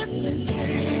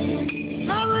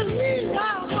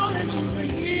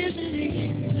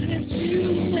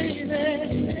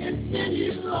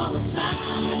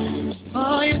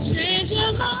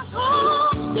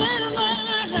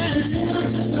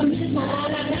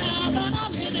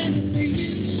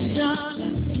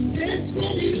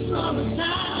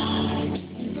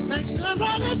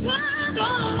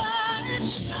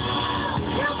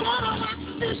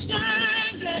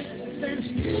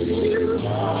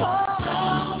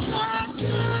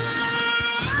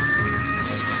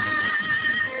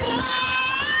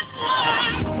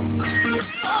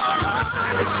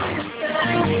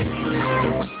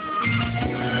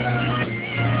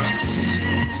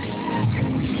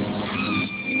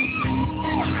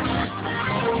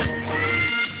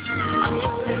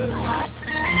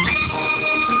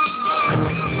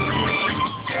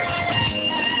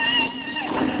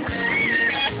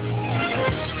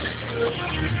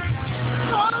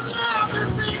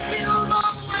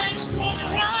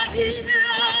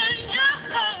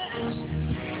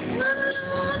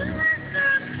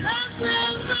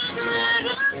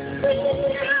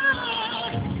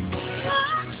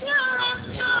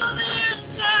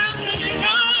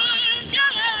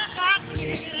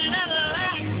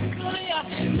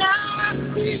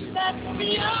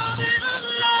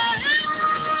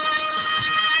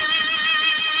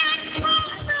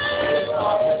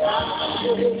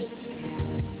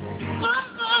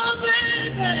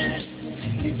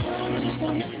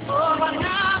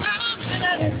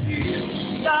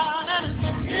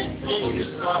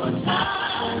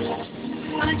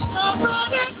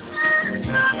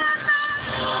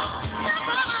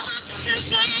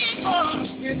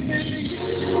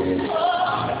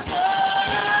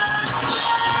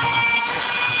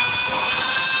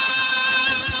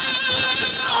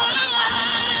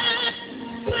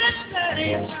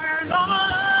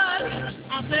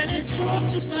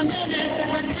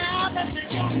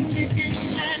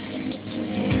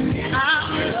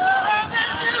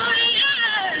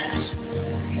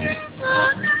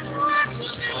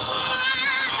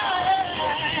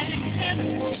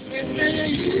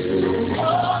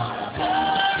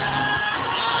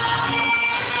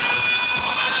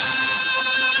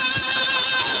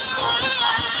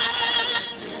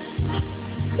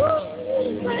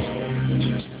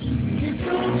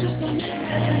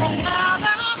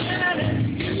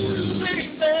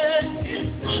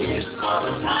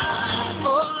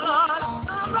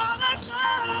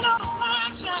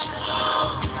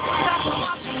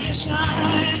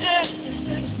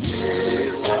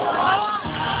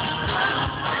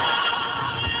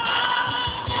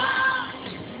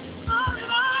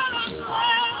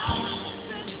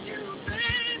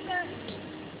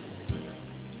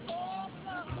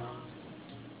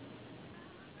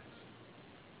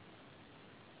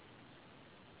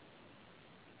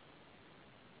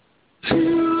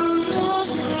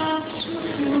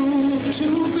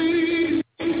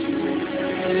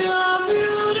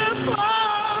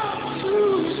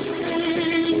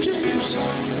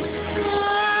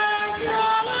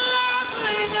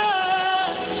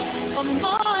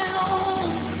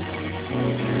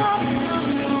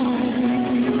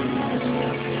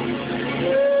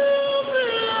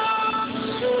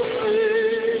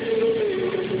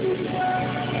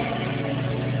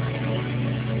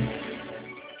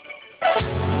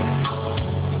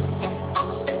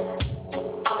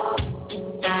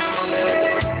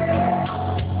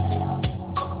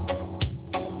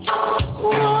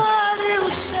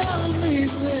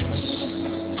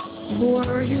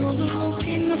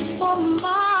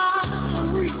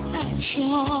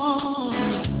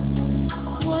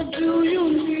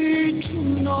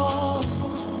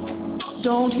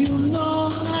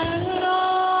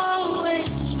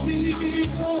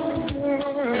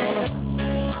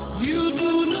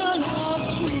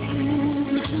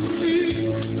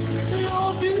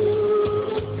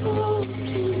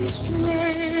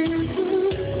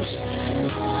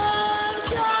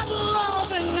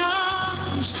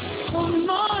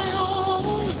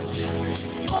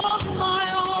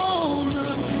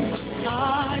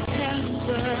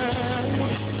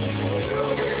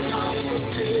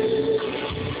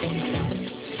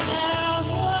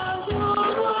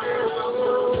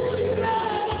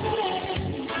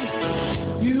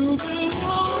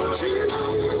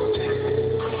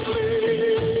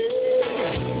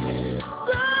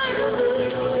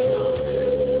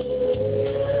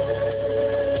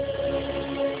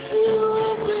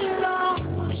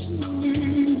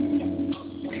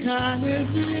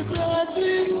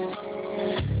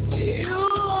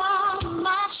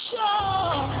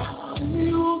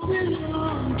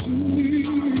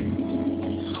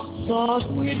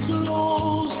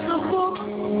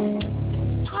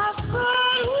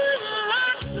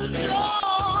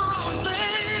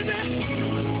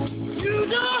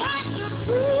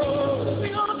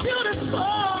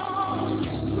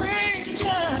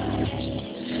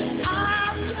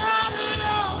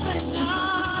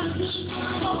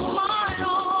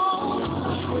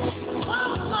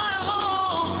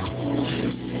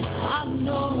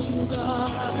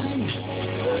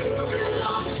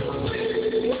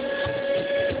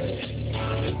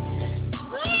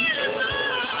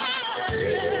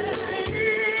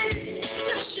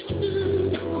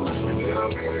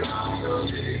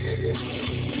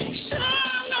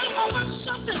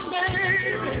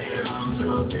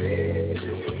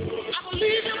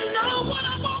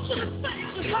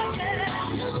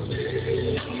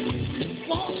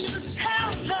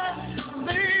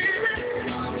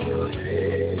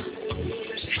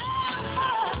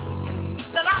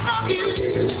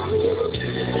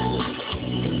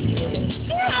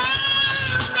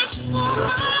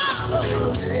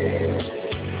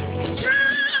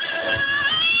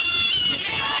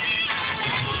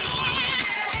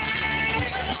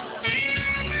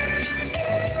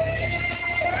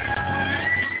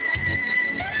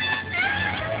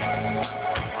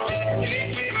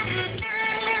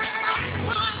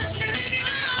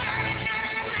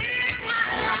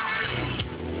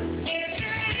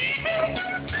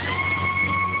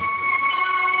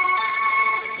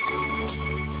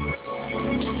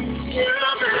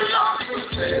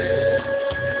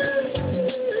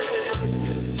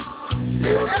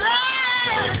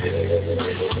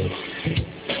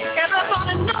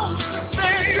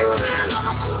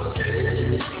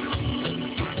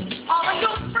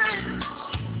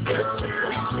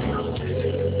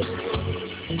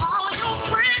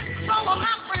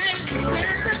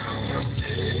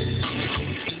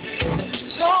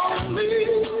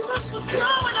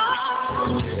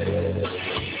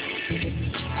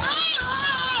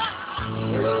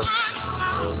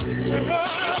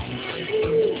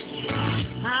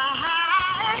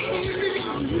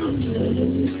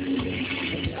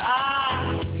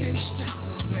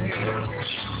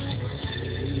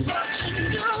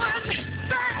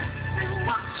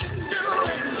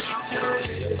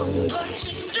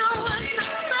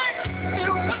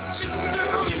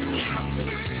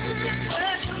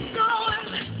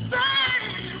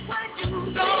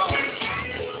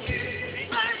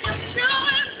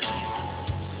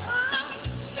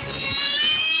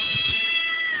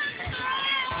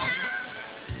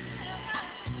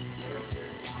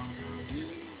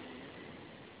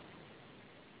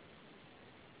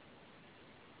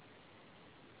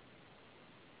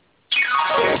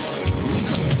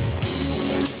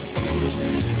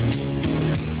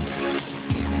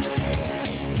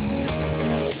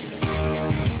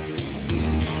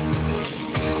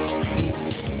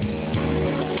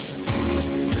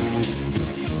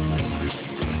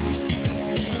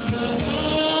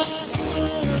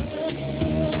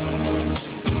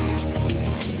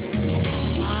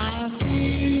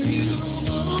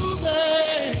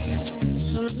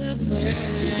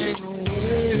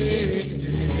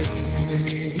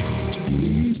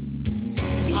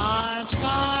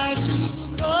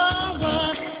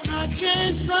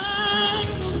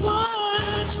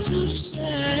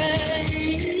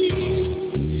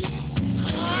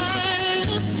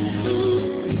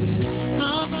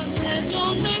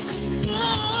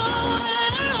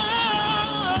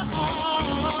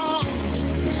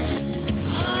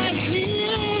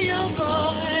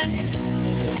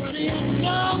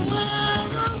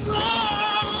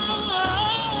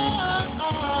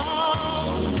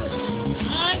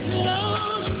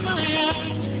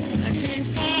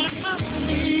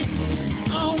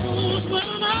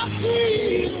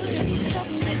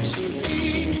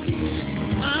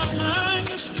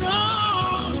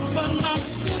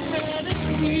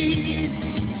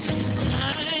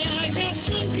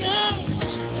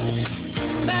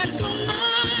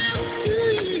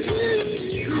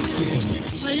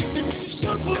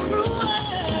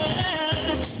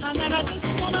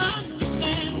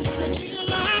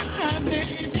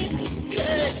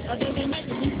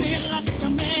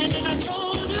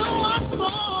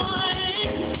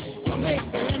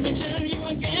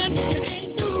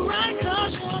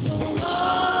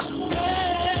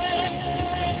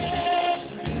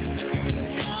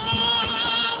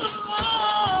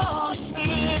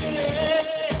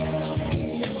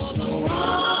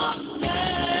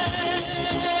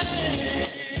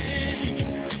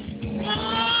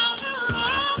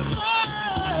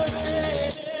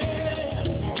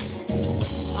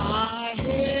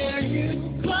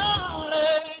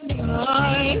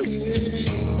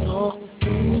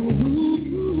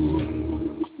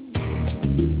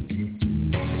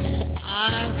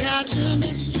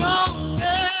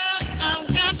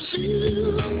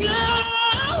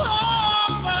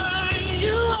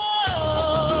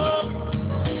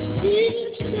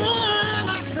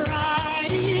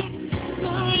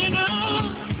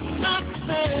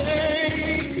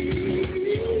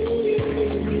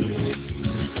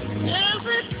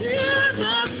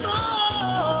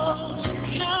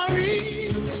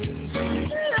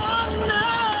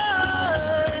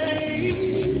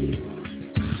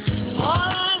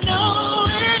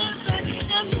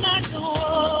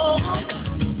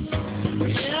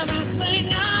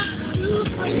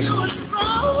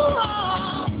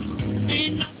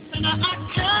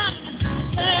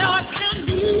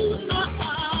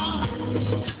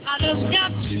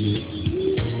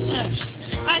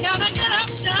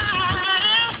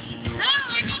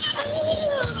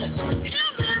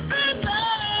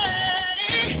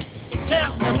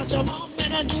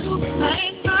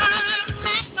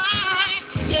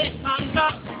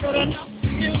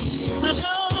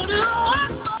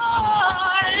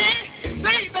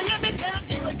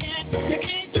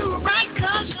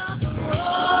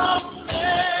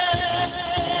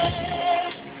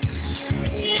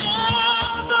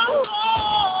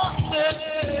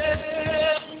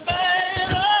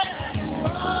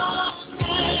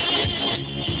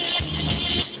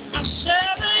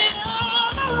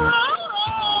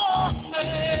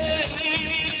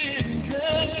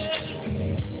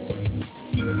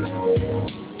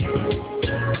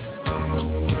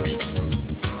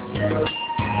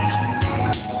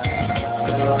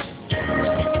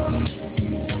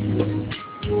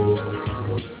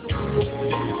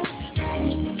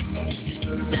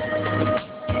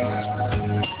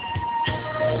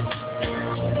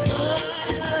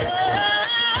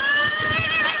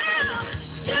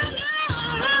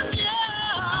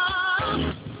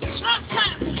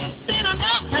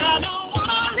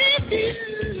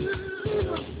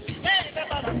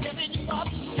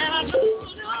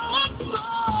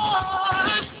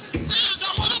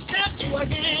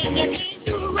 Again, you can't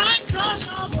do right 'cause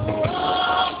I'm a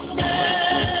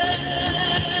woman.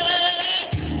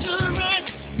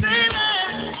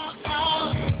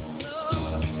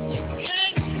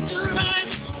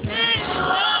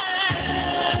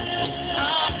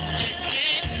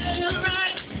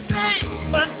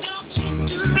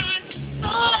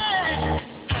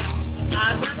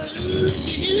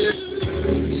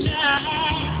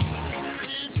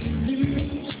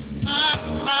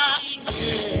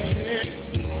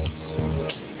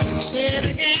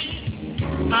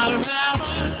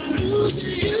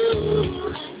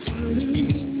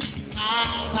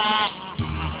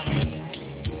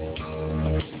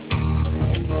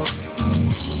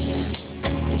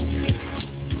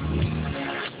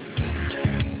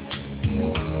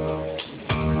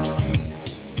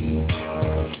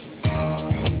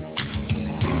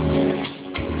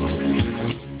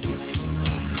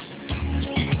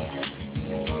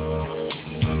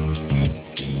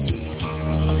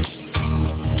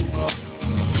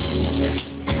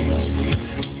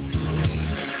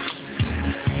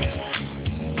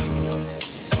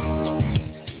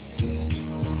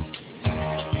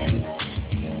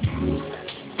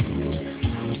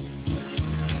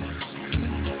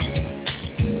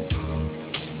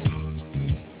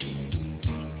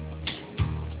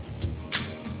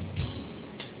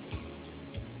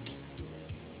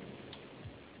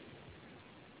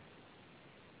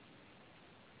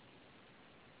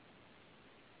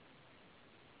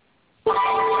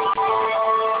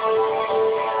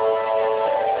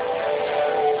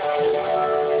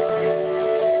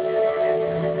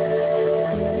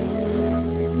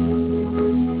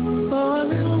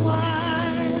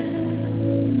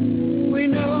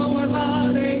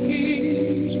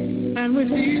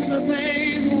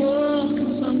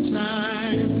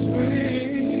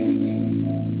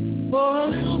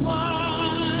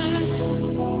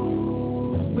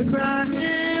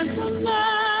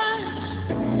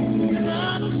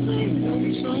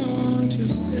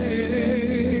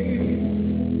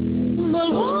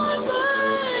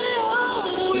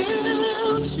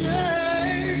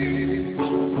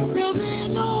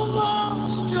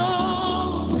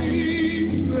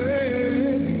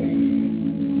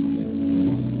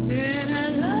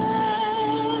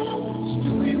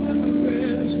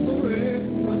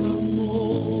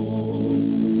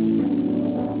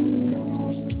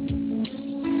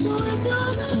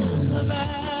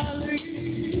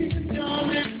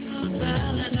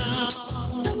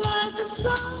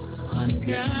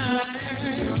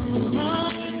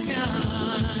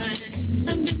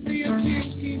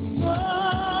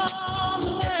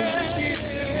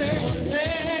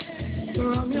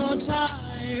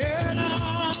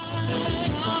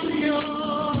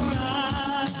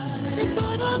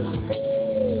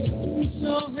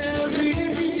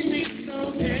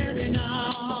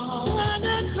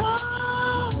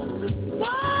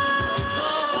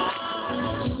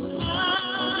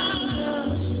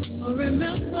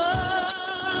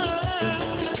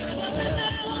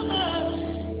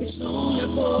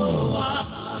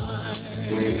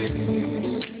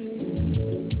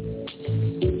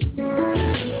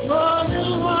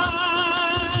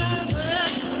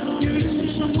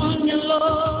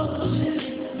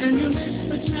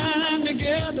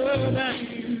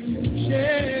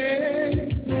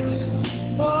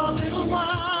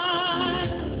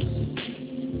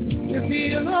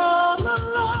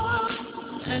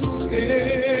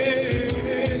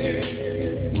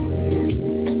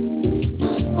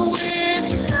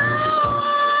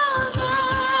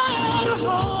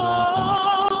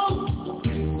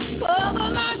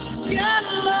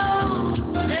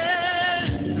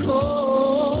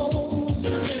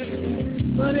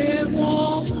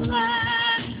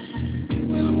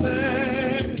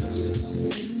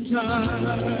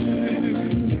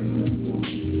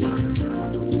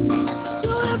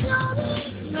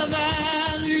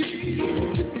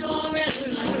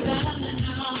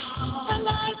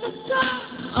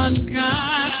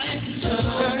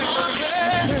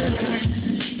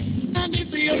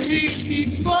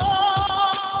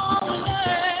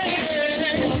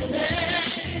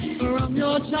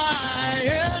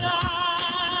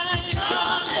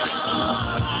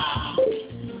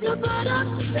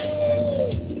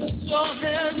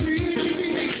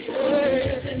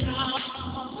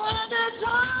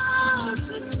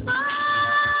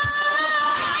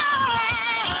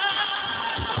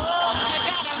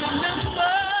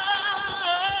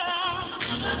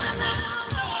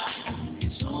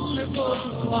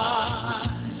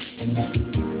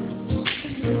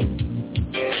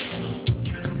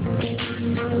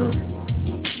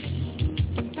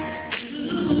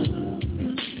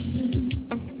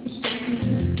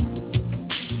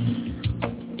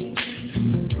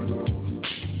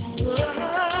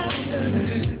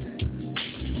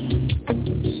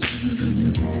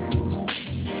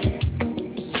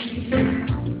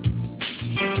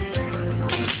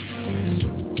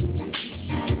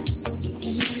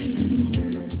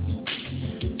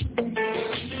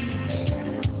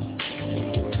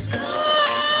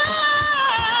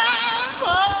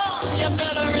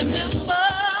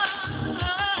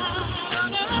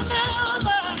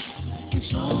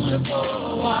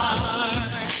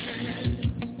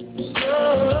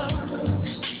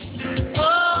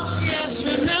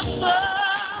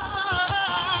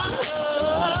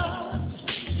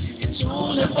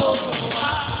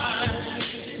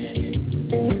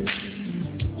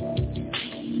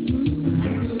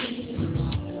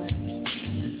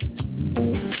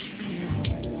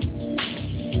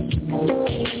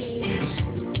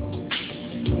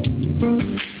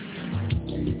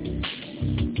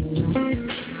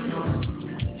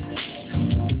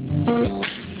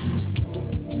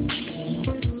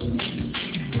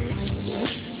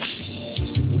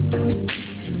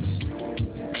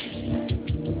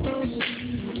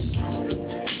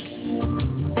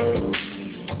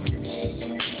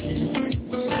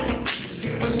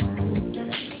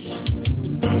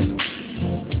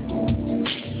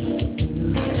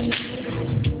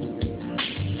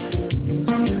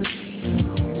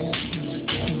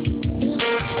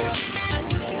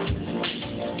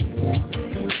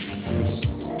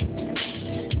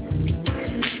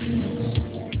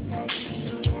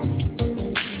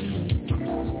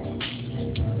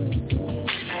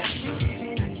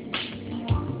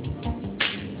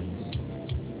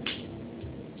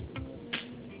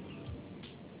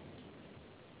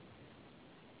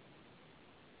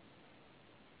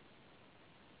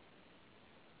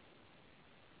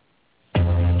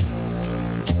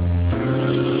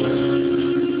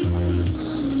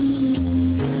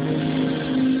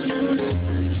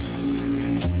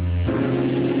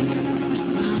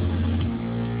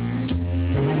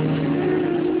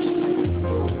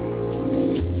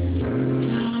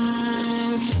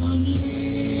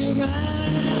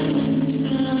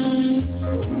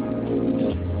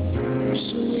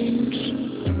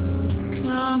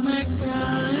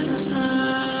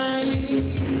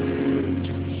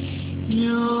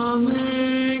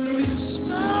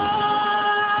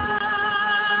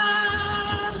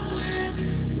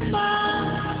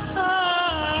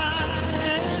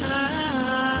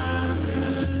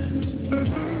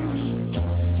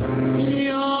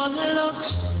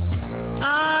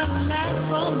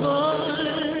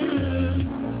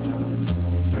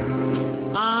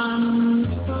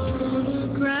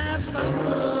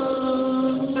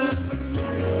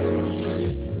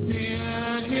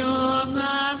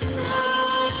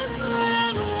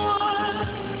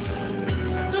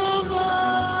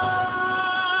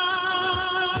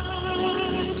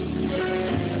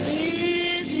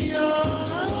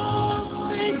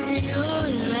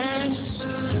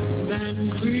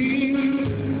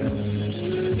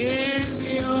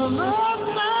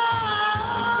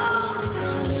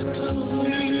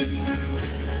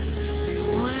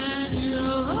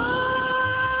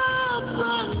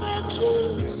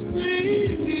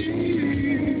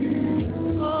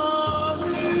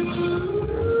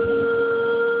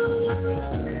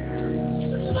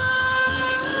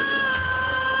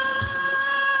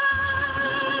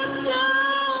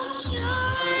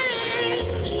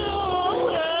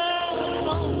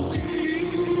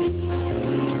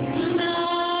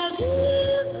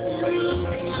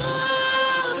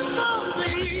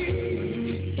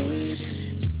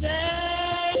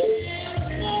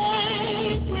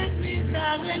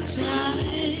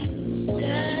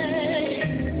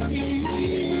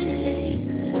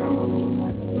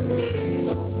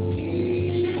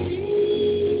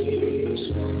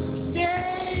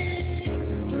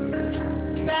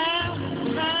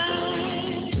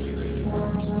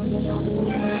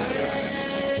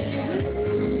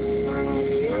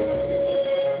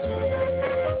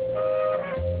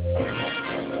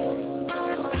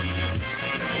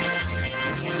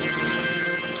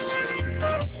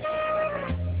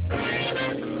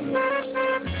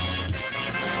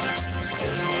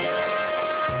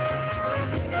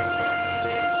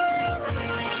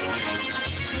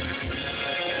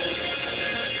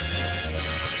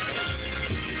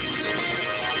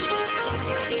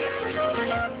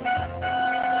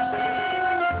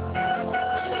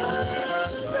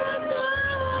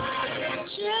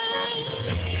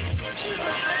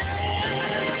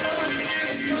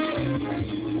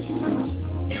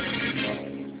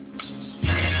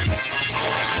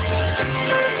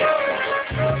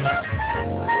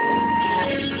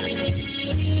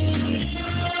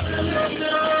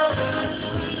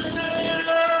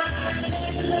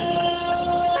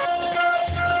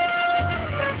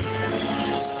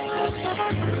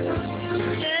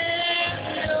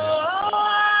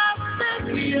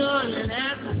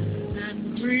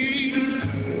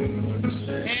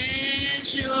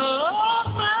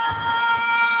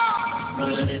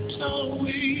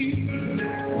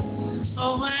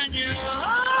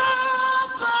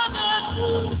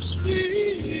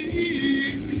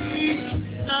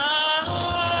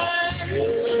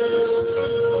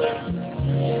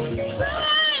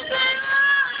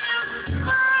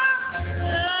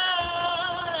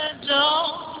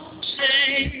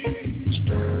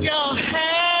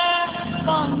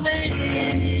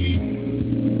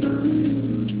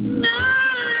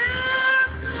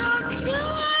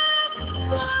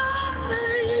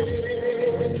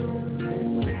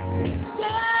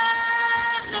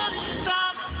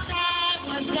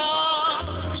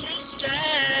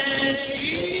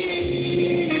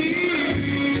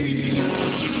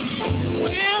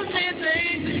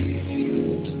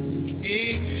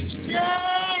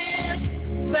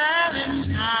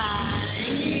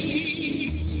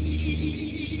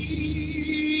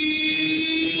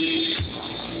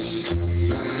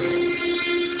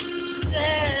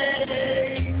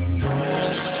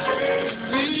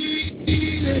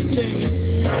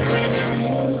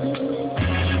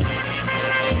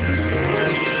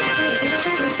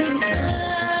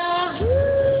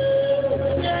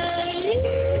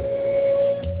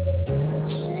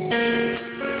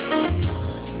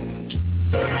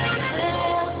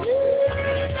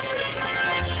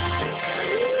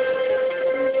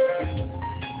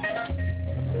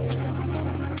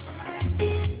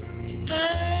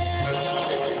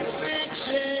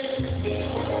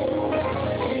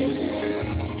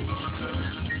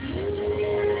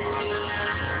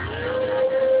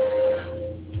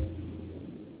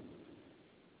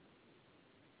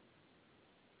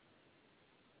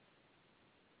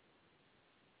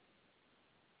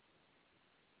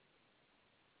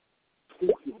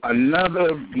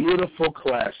 Another beautiful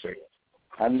classic.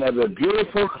 Another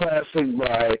beautiful classic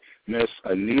by Miss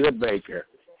Anita Baker.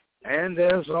 And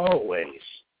as always,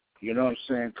 you know what I'm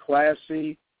saying,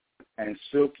 classy and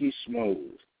silky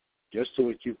smooth. Just to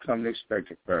what you've come to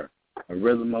expect of her. A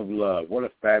Rhythm of Love. What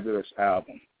a fabulous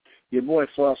album. Your boy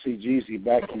Flossie Jeezy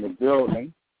back in the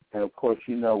building. And, of course,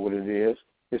 you know what it is.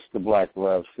 It's the Black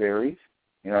Love series.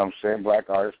 You know what I'm saying? Black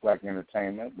artists, black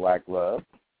entertainment, black love.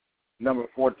 Number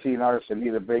 14 artist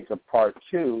Anita Baker, Part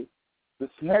 2. This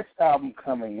next album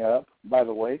coming up, by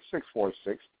the way,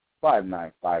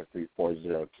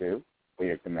 646-595-3402 for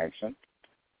your connection.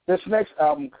 This next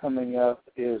album coming up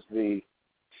is the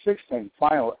sixth and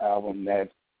final album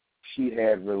that she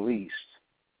had released.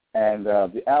 And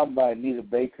the album by Anita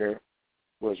Baker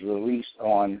was released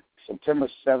on September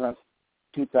 7th,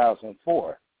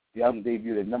 2004. The album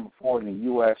debuted at number 4 in the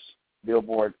U.S.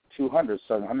 Billboard 200,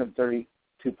 selling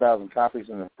 132,000 copies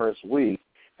in the first week.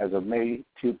 As of May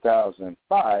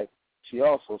 2005, she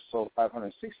also sold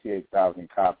 568,000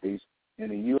 copies in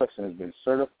the U.S. and has been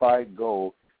certified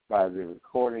gold by the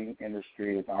Recording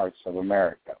Industry and Arts of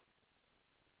America.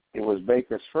 It was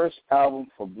Baker's first album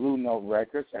for Blue Note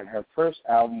Records and her first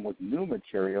album with new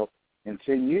material in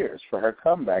 10 years. For her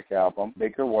comeback album,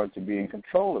 Baker wanted to be in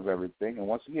control of everything and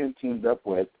once again teamed up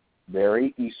with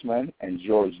Barry Eastman and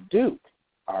George Duke,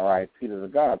 R.I.P. to the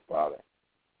Godfather.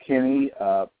 Kenny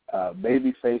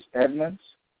Babyface Edmonds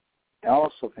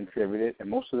also contributed, and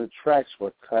most of the tracks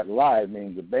were cut live,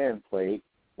 meaning the band played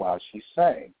while she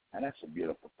sang, and that's a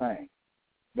beautiful thing.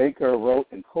 Baker wrote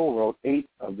and co-wrote 8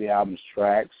 of the album's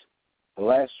tracks. The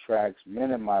last track,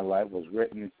 Men in My Life, was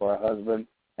written for her husband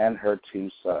and her 2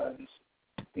 sons.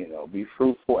 You know, be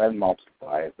fruitful and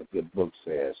multiply, as the good book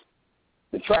says.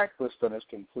 The track list on this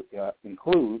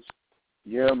includes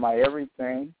You're My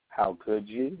Everything, How Could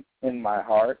You, In My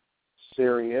Heart,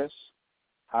 Serious,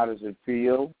 How Does It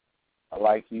Feel,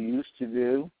 Like You Used to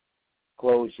Do,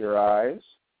 Close Your Eyes,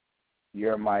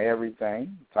 You're My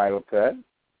Everything, title cut,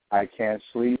 I Can't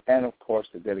Sleep, and, of course,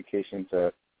 the dedication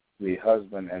to the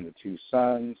husband and the 2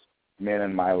 sons, Men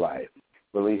in My Life.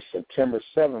 Released September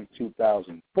 7,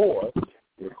 2004,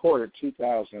 recorded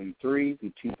 2003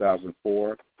 to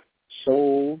 2004.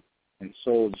 Soul and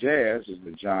soul jazz is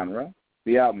the genre.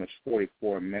 The album is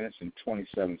 44 minutes and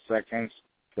 27 seconds.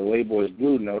 The label is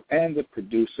Blue Note, and the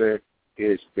producer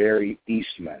is Barry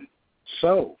Eastman.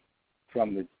 So,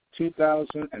 from the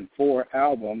 2004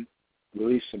 album,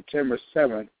 released September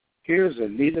 7th, here's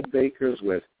Anita Baker's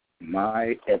with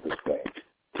My Everything.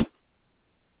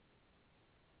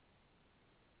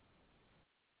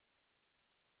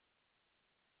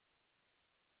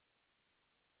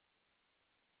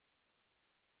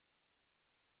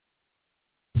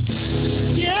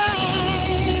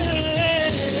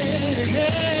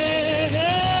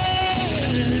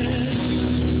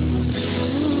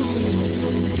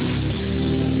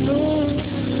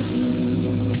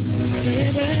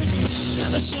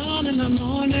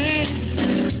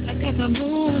 The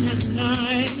moon at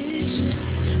night,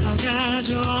 I've got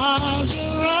your arms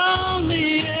around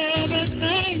me,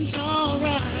 everything's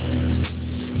alright.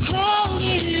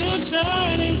 Holding you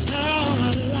tight is how I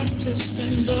like to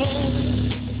spend the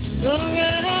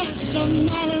rest of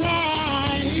my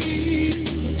life.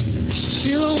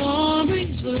 Feel a warm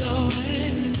breeze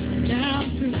blowing down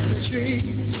through the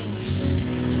trees.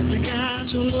 I got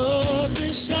your love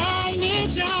beside me,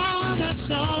 down, that's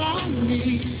all I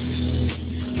need.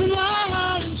 My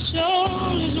heart and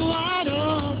soul is wide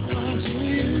open to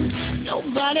you.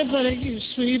 Nobody but you,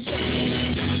 sweet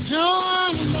baby. No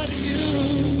one but you.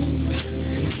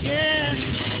 Yeah,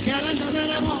 gotta know that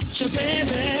I want you,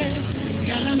 baby.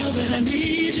 Gotta know that I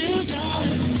need you,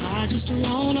 darling. I just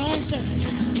wanna say,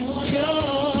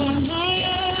 you're my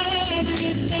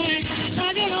everything.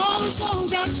 I get all the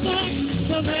songs I sing,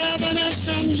 the happiness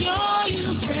and joy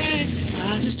you bring. I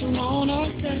just wanna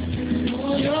say,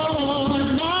 you're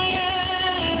my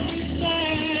everything.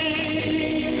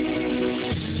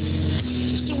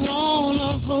 Just wanna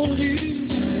hold you,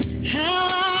 how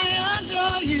I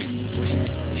adore you.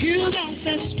 You got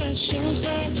that special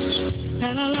touch,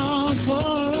 and I long for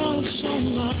oh so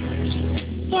much.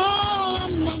 Oh,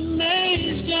 I'm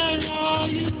amazed at all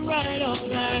you write all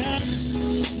that.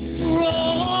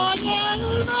 Roll and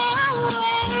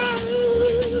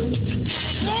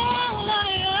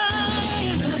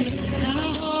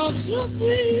so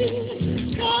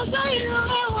sweet, 'cause I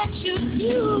know what you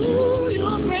do.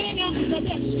 You'll bring out the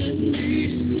destiny.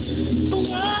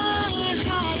 My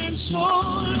heart and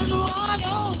soul is wide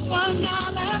open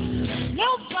now.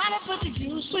 Nobody but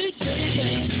you, sweet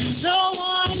baby. No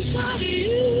one but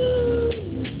you.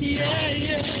 Yeah,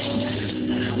 yeah.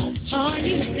 Oh,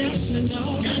 yeah.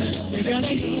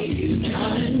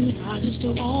 I just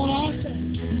wanna say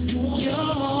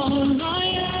you're my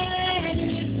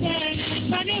everything.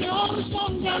 Back in all the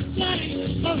songs I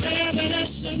sang of happiness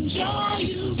and joy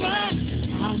you bring.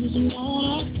 I just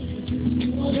wanna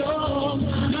say you're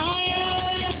my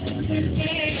everything.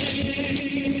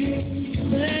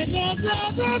 Blah, blah,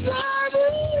 blah, blah, blah.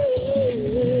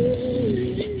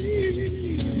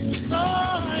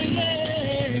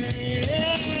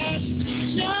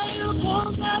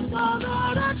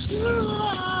 True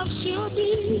love should be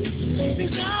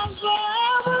because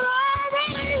forever I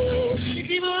believe you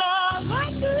keep love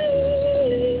like me.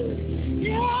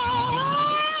 Yeah,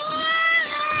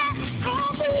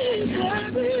 I'll be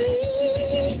baby.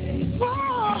 Oh,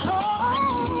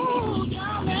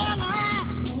 darling, I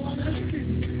wanna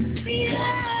see. Yeah,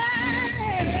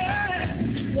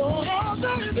 oh,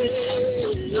 baby.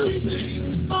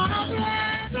 I'm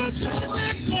glad that you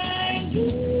would thank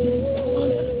you.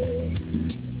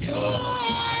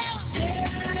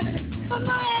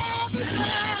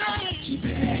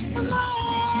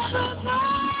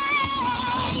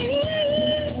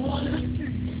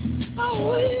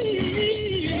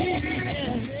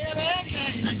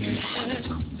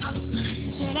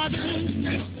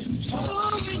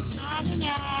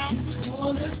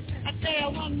 I tell you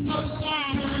one more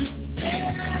time.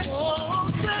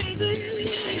 Oh, baby,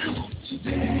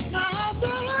 my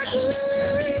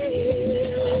baby.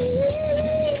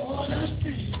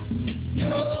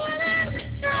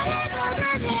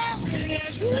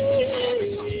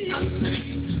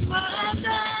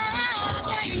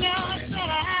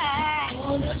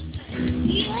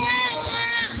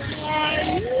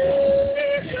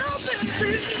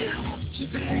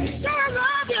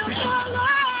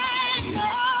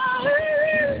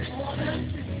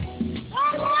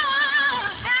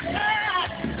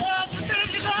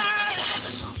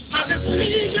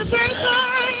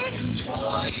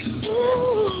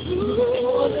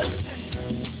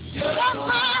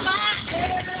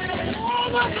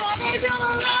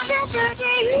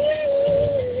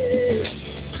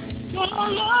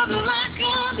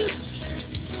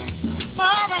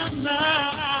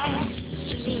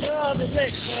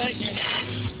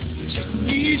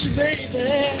 Need you, baby.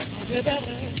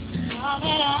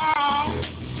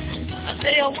 I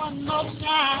tell you one more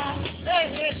time, hey,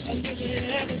 I give you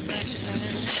everything.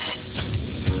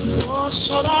 Oh,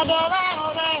 so da da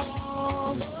da da.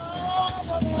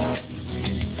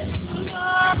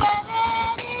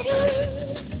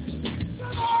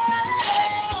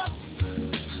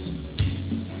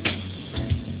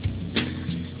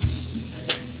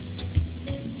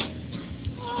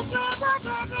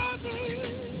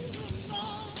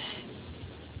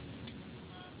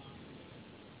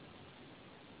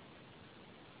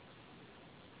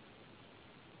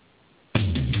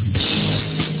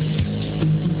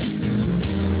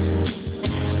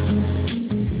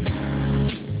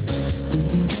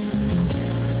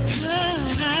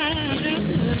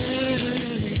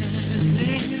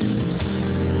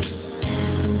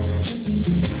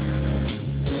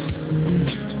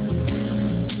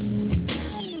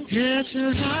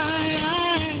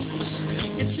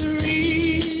 It's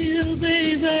real,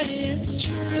 baby, it's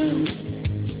true.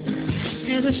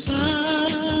 And the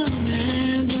sun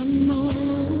and the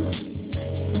moon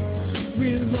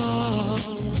revolve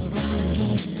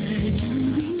around you.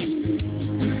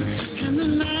 And the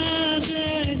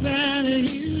magic that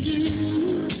you do,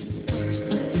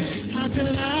 how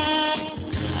could I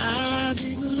be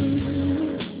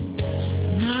blue,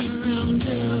 not around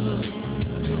you.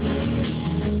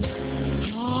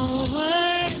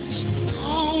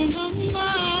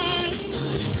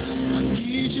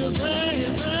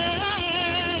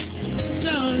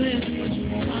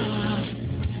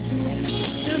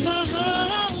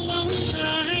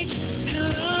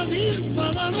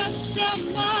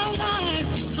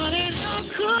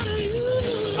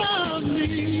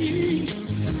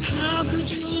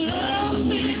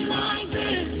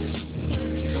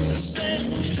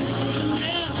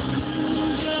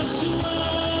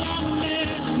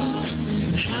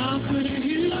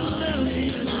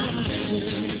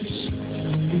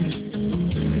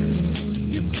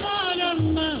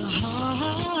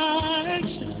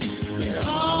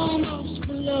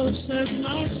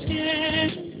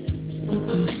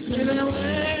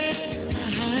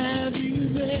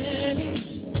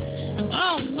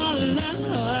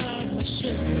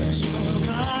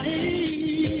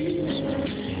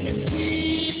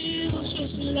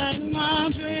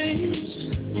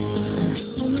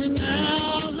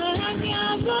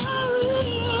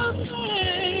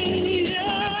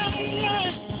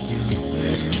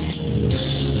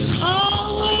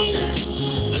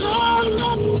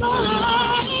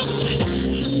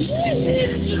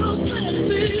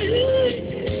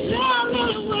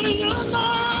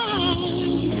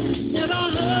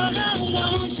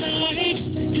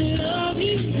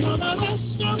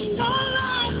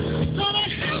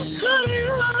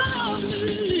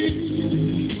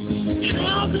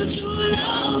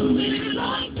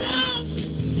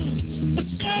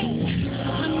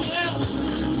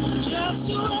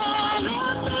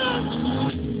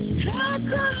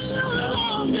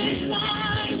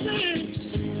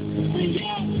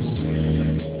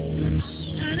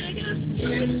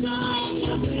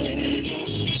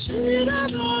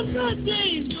 the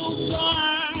days go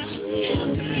by.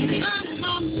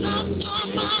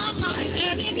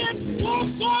 And it gets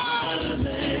closer.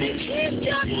 It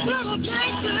gets little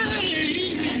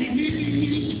baby.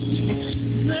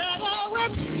 Never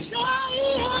with time.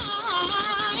 Never with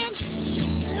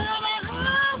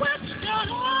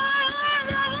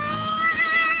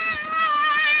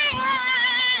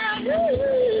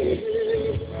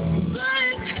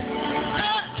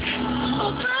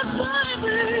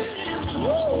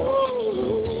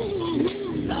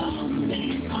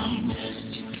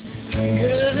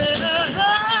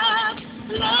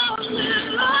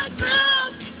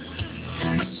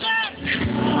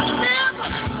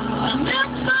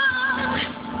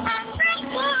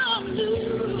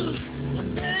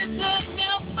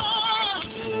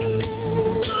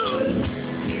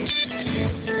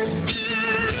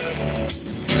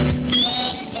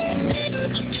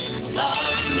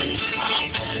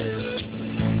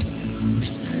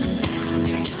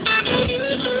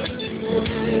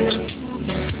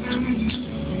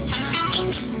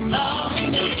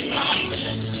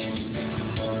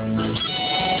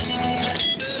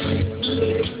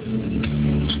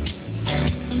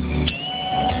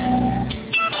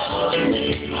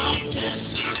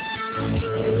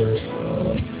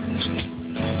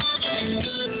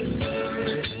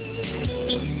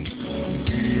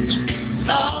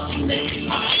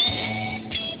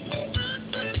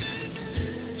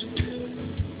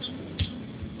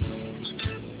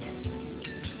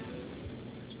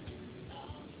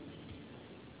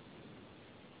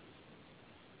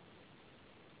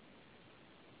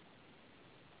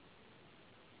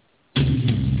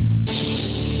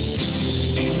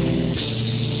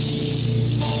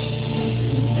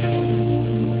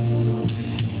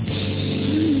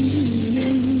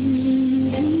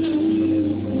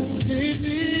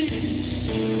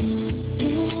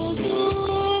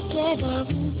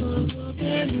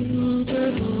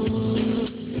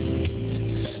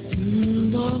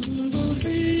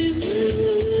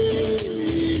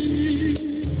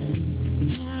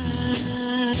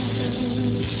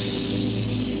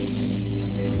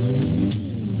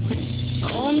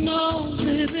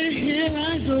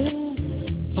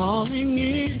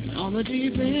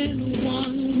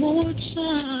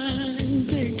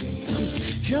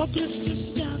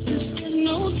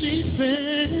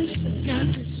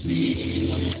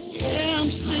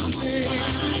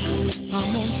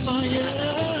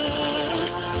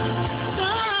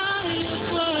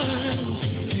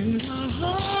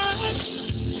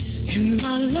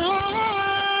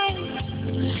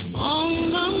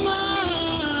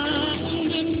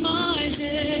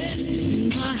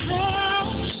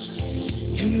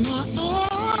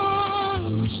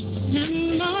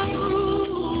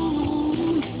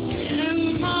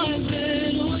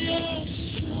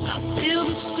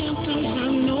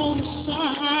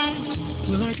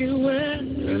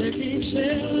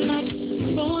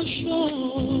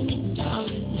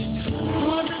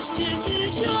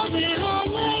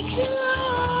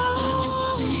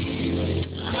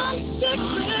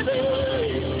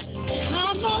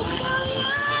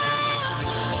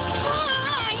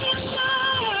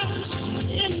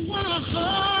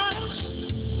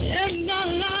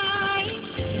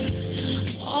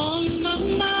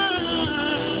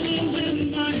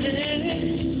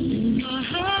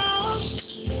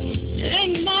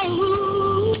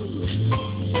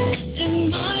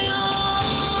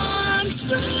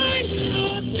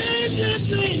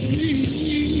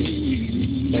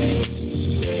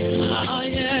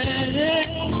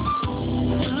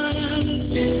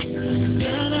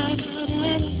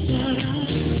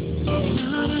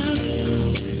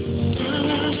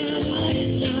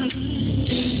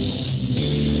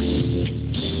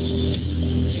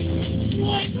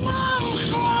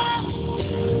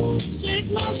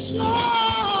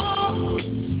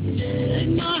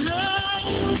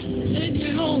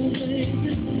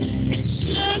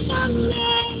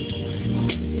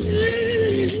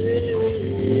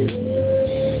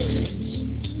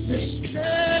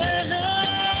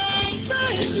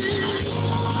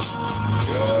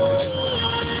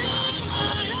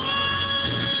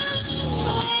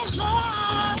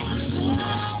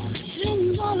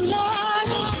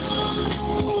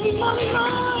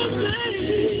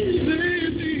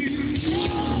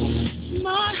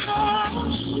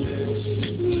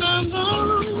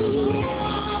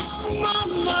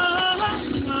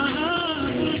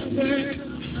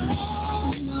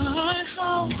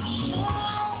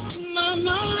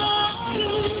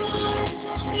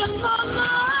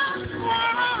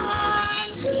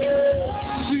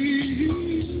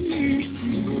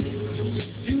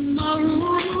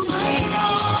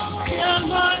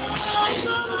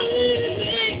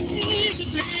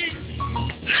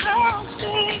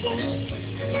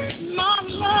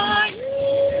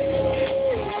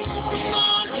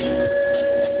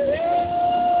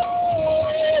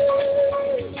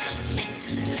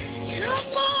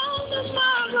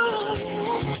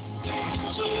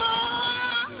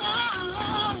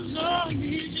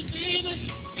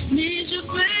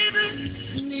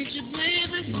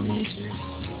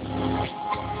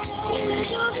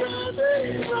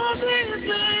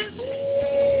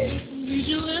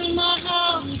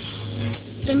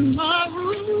my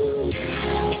room.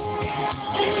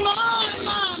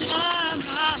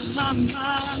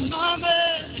 My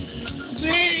bed,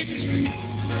 baby.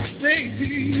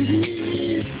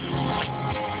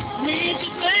 Need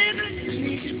you, baby.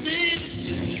 Need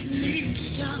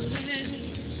you, darling.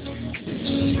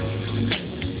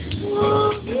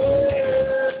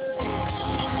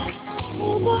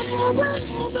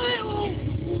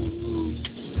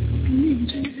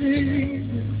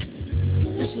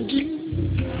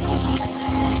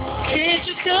 Can't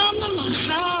you come to my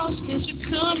house? Can't you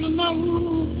come to my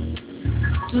room?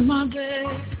 To my bed,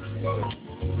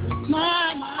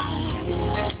 my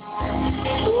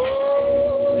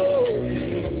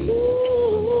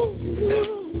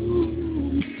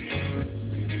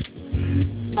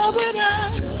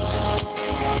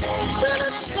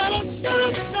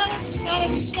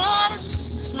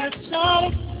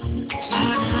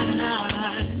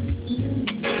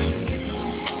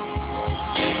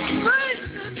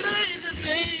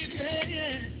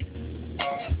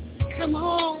come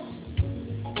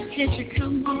on, can't you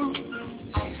come on?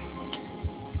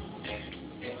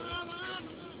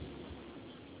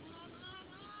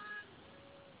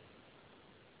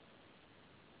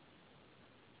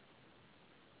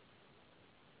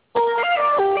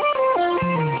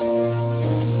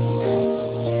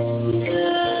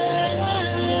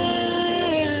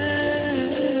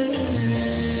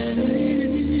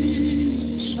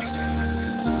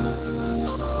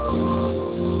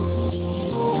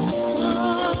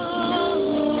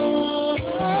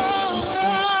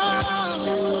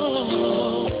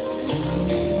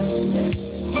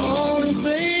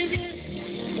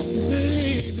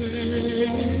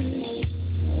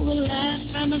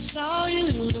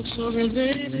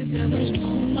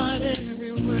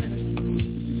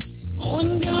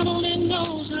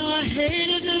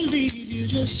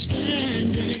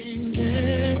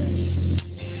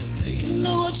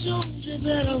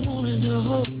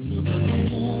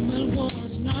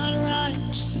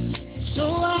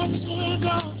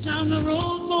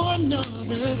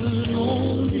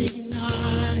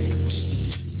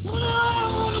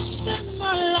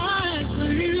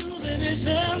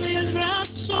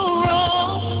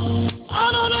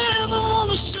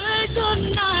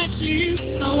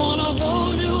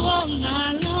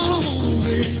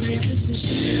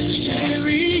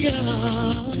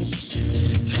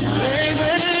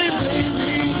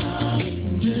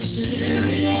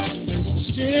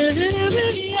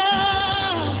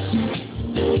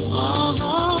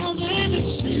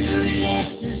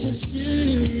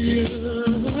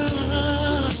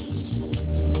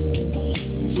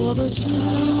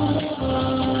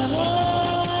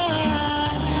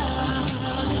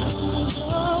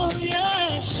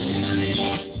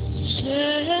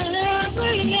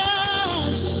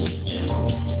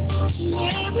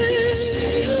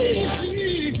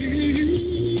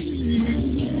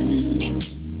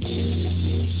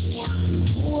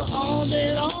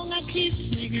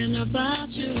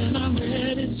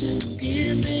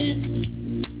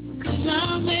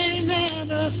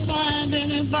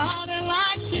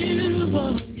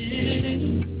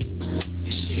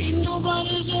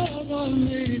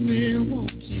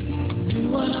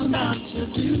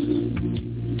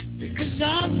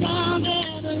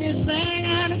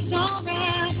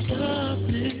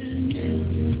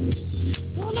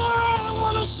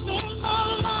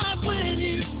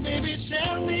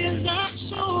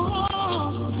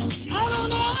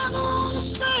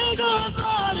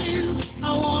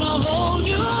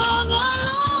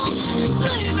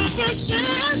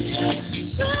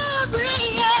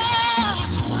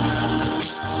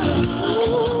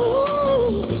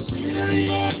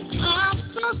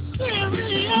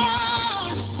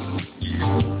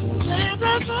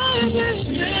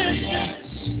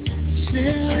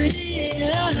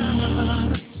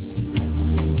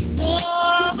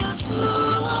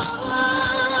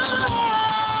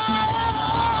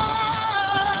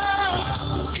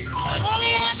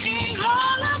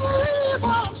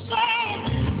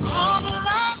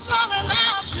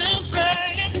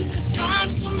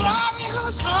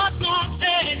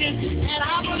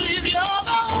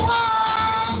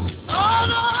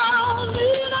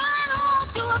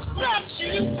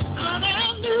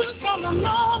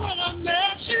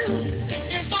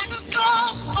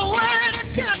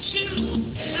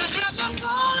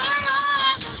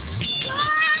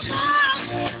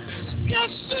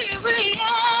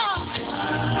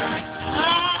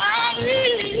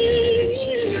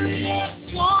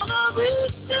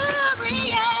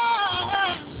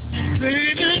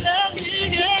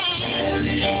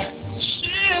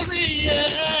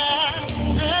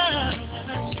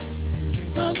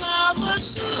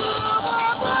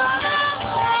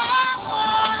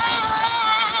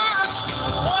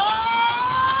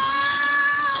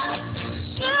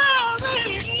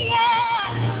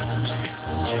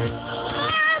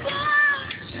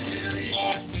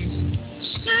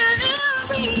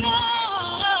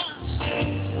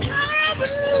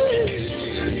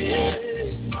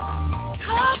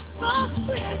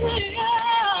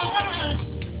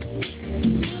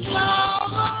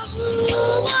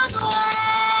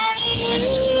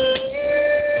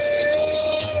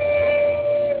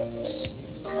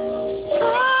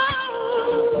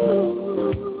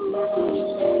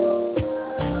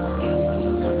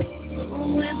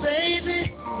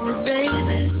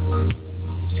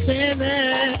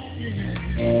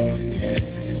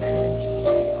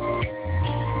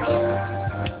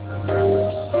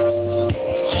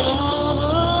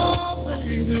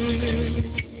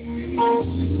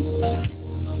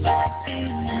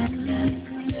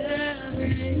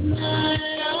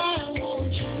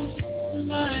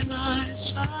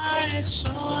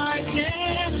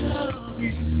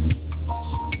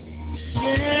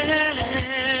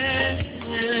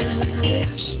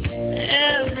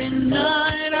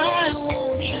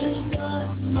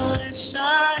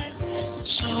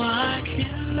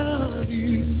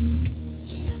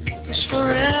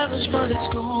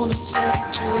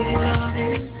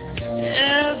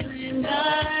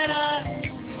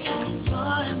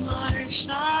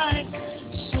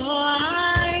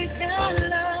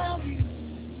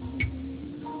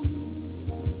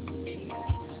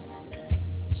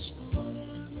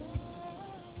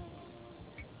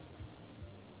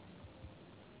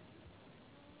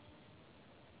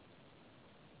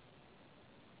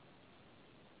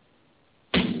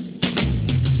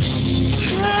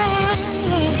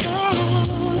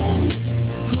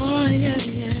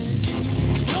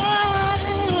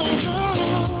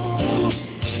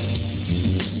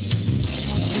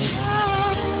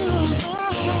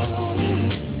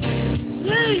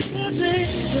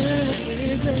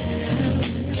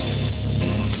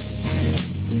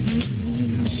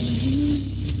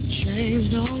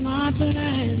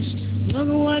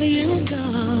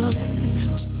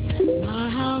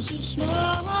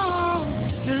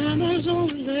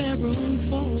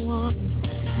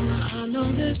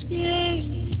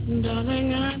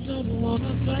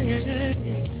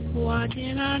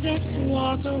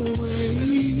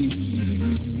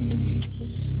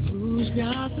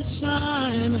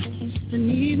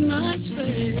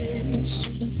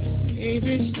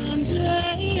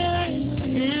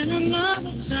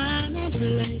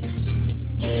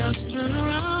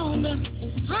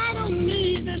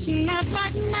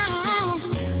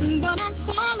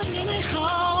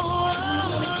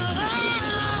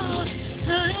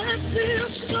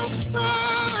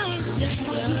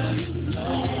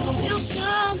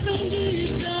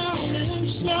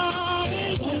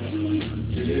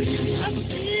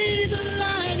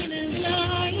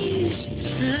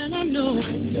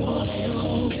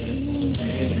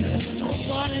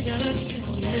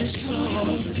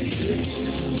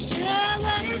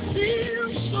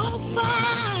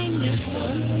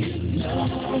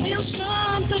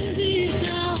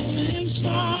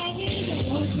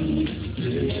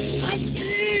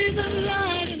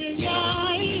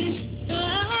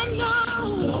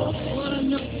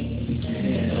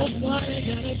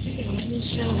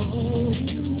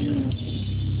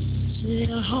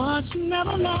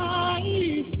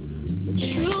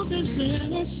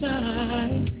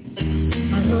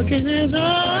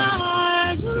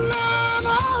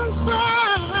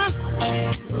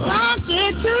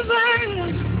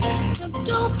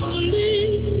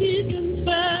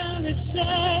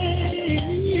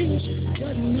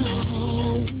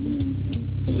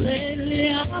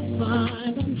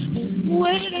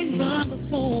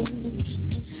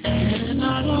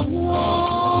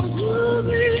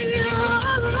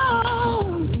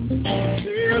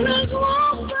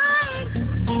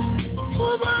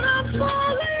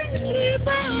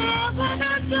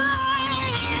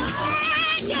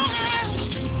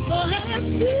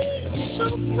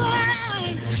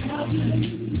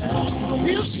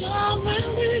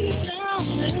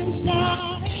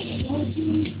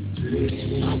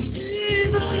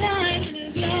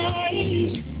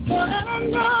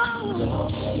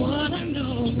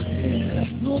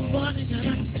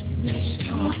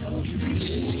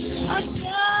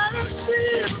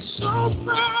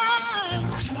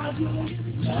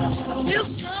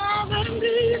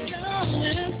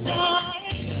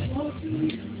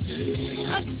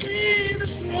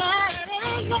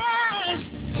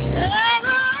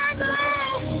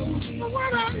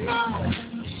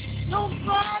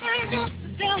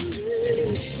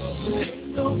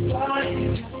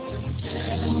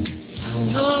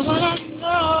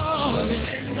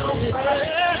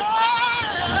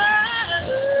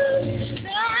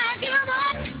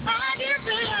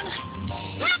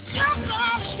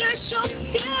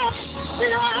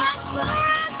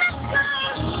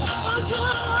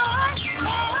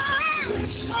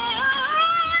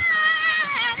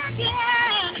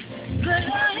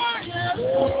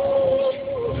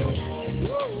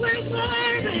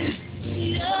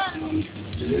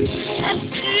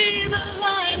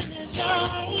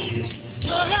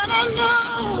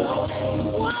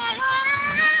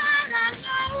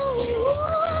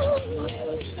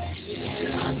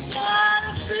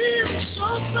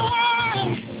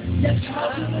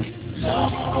 This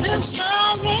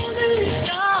love really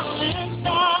down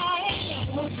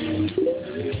inside.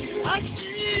 I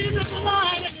see the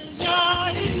light in his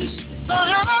eyes, but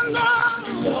I know,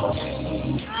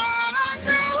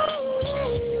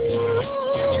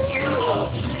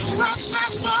 what's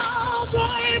that love,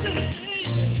 baby?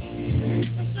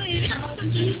 I say it out to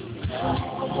you.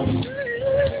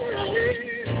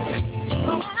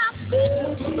 Oh, I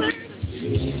feel baby.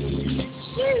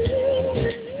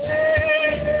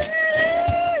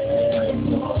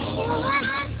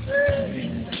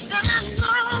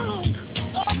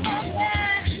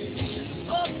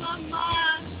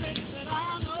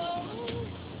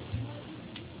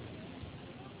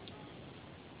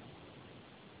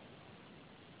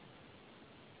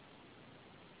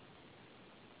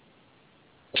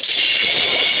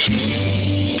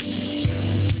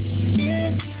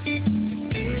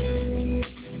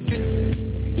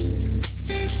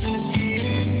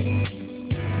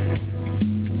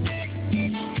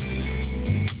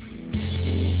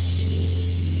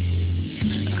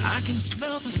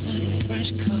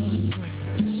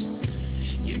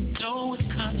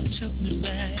 Took me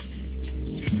back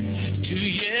to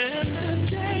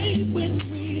yesterday when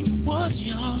we was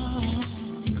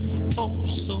young, oh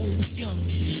so young.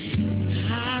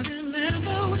 I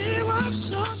remember we were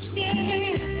so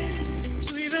scared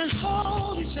to even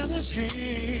hold each other's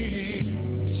hands,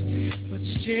 but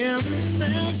still we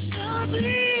felt so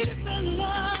deep in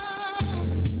love.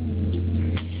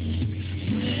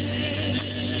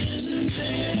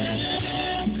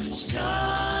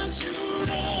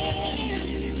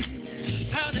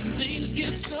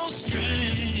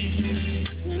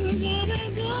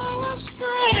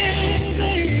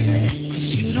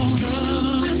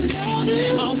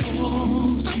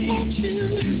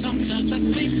 Sometimes I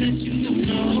think that you don't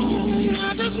know. I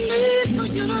just need for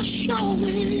you to show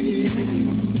me,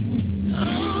 oh,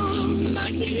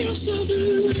 like you used to do.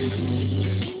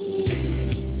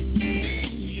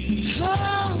 Oh,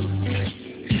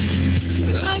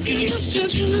 like you used to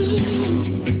do,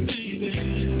 baby.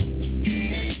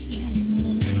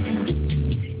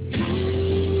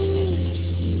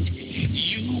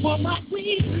 You were my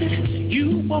weakness, you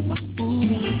were my fool,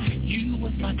 you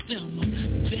were my devil.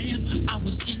 Damn, I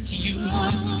was into you.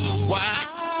 Why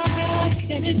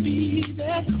can't it be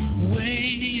that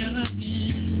way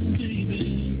again, baby,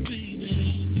 baby?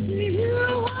 You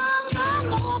are my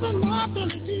love and my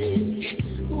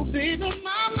ability. Oh, baby,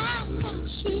 my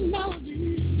sweet melody.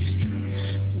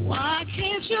 Why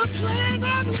can't you play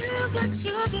that music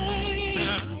today? I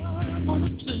wanna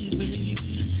play, baby.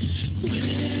 When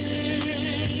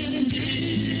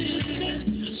did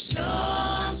the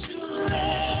stars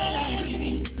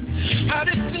rain? How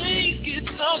did things get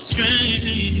so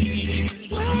strange?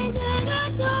 Where did I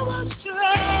go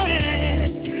astray?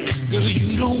 Girl, you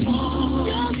don't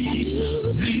want me to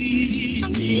leave. I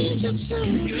need you to.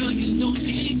 Girl, you don't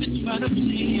even try to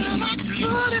please. I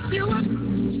could if you were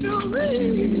to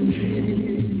read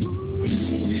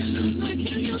like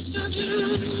you used to do.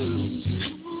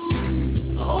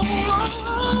 Oh,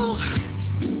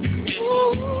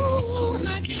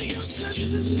 like you used to do.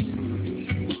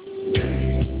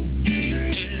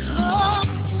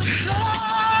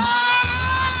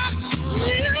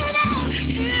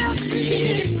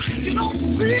 You don't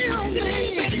feel me.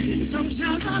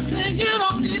 Sometimes I think you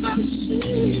don't even see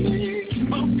me.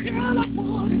 Oh, girl, I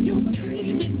want you to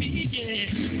breathe me,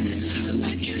 yeah,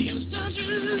 like you used to do.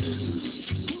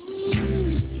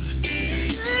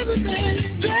 Baby, baby,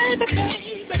 baby,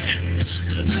 baby,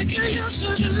 like you used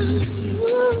to do.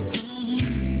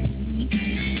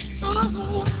 Oh,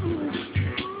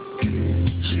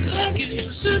 like you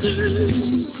used to do.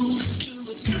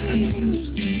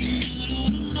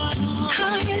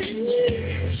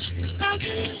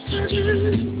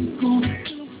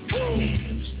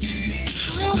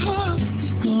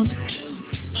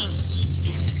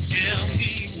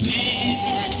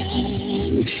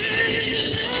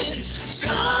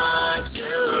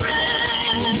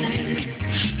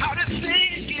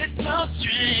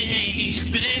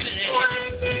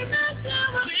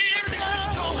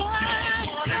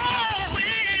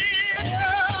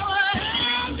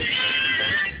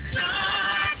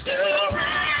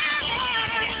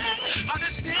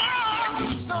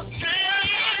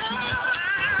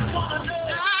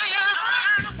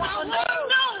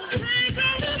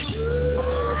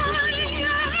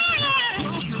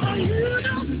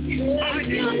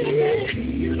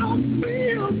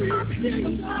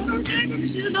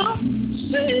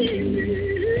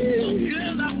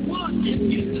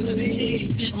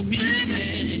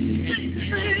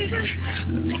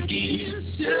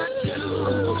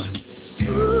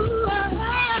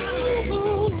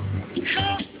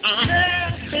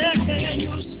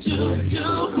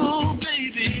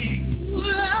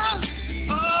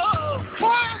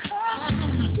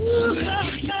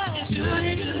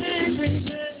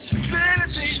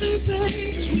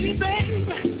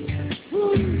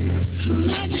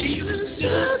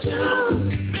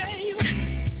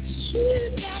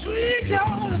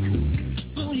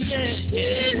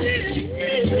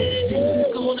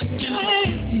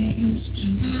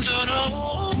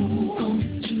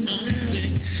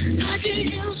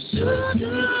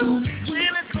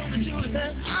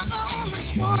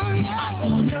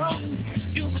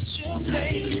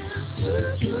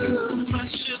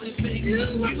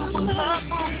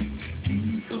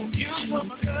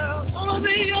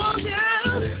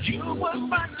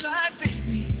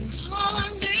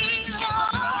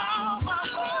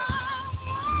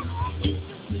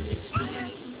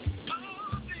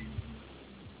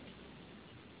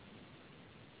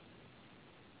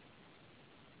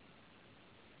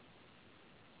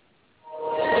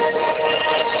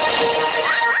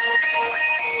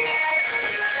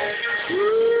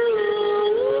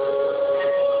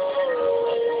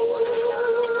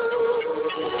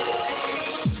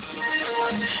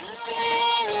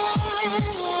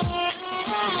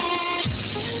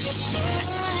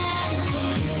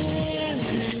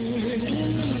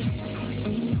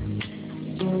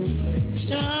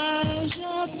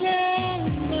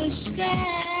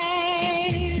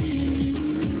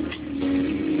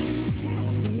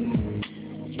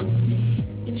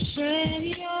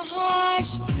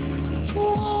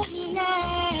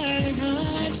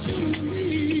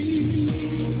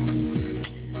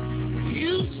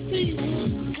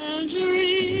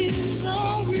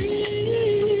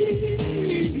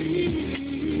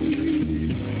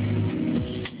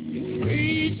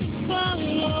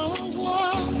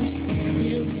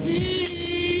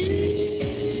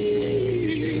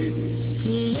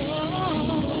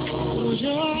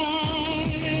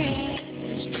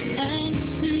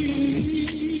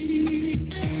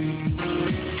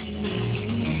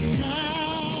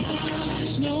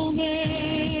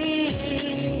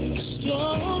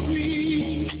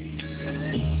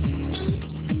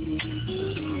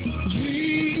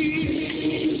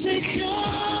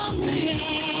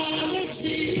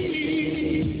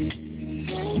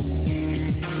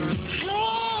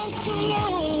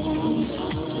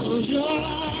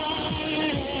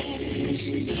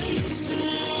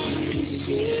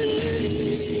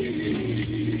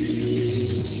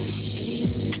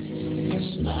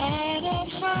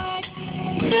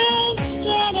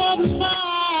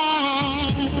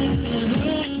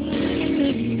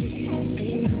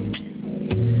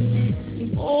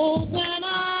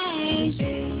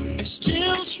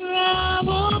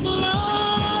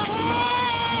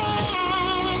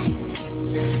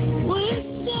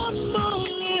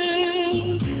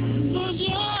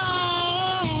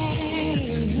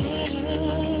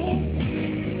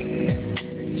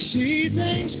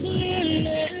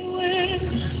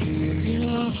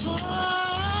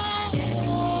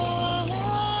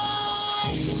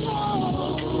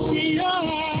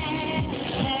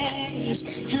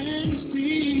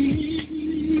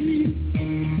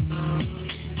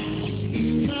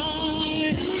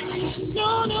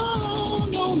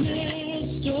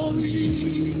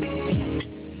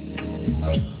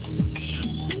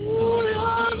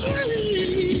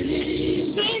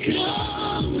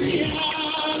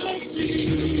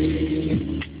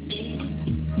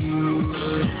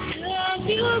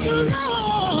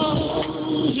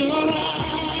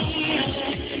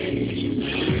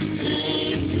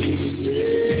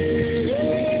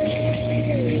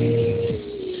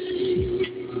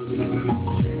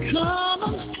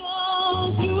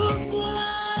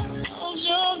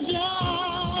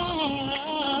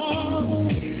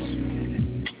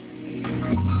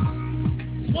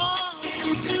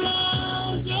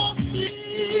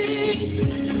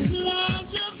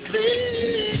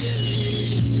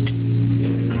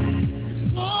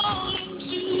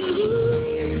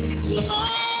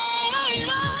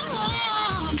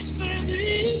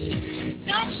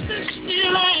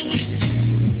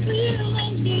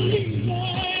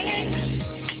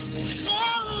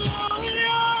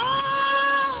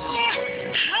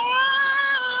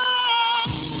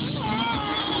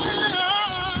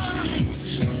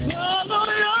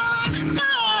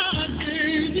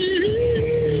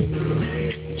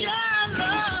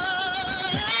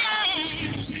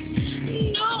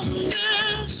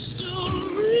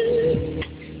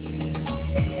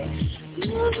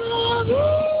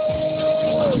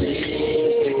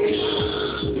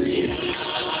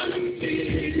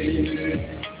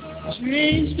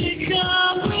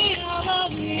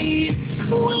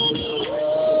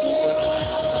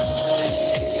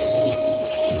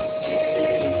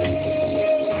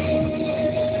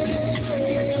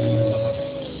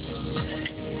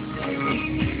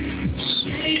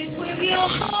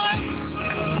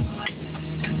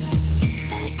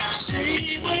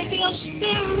 your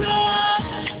spirit.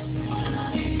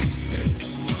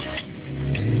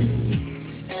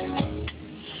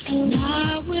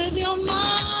 Not with your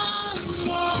mind,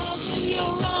 but with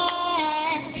your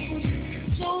eyes.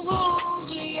 So hold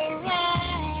to your eyes.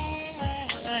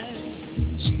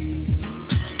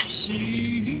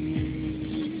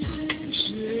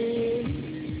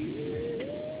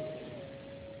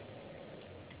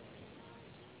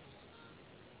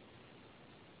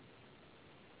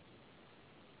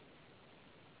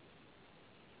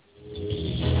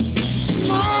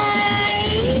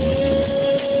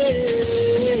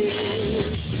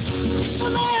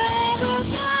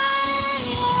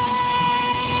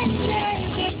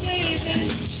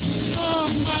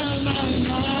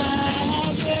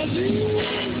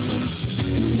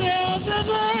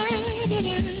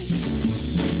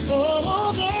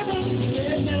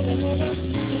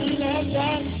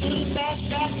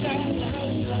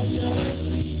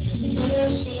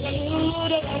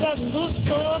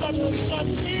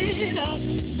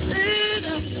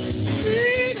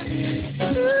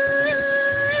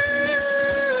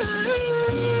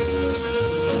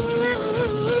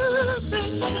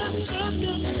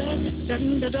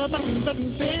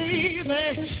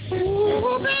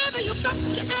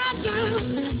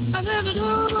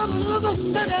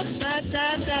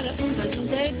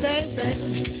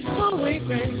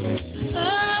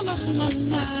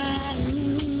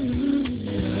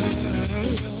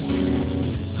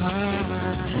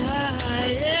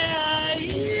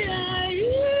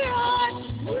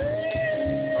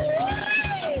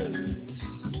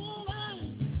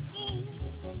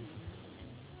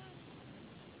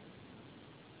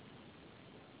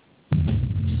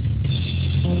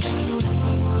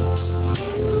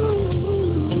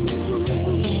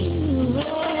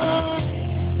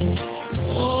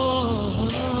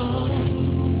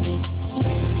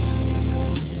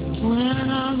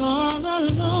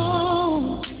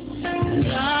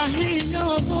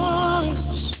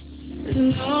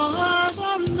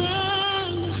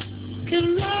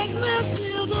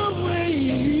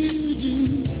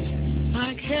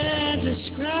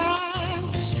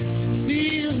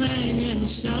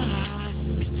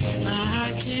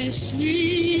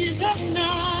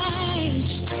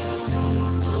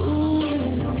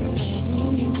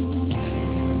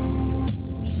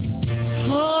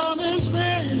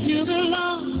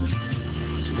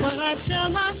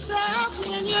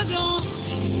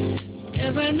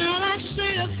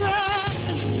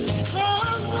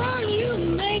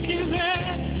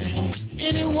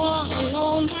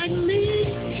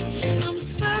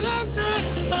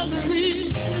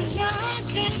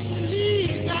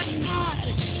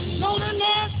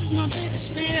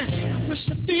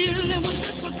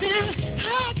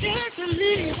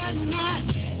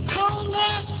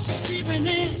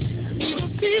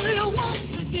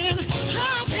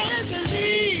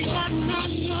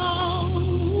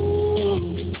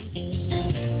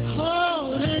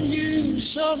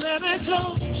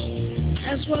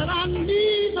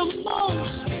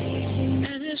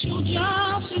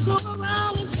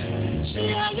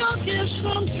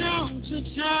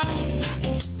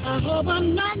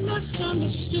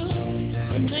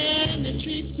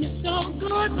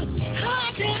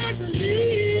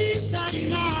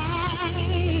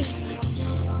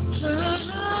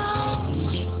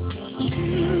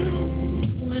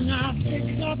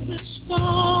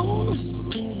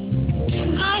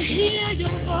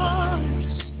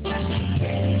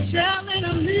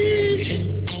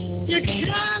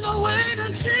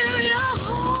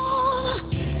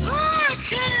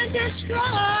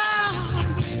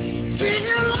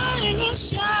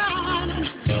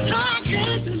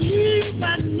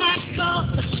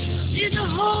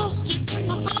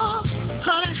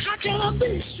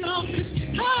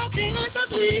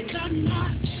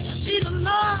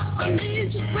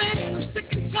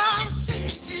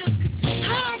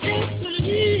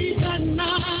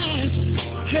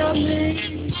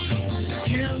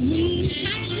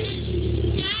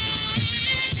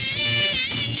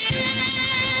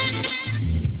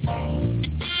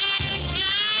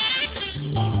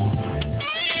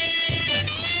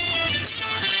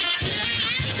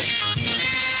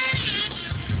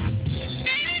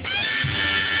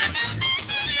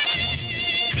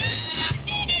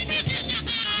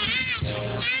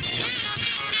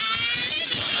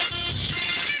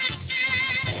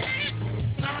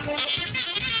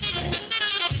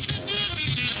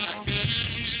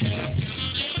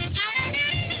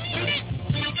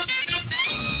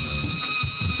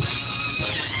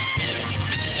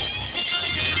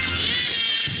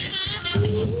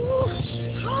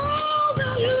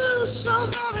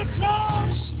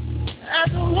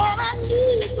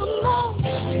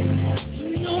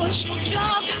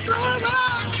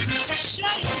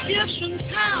 mission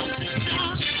town.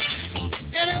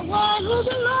 Anyone who's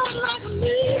alone like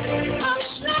me, I'm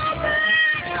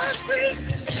snapping free.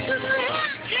 Cause I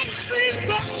can't sleep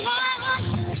but my heart.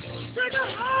 Take a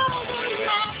hold of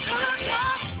my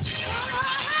heart.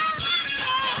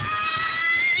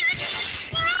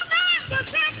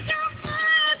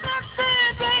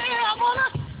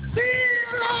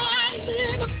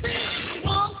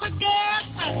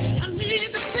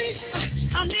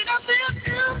 I need a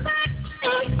feel back. I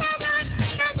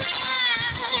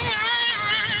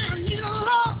need a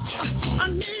love. I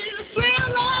need a real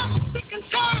love. Sick and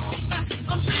tired.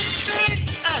 I'm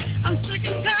sick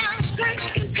and tired. Sick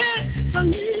and tired. I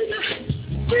need a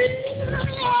real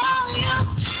love.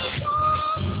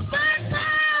 Baby.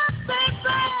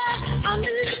 I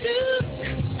need you.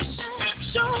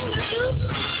 Show me you.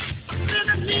 That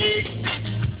I need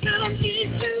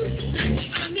you.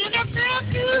 I need a feel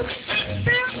good.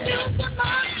 Feel good in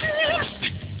my head.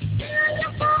 Feel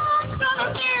your bones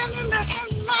that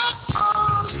in my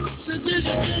arms. So this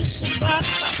is what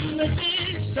I'm going to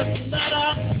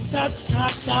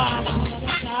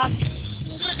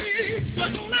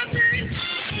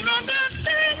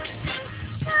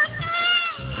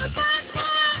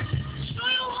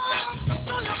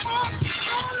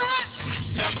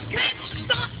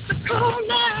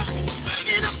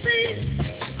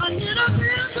I need a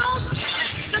real dose.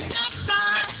 The top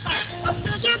side. I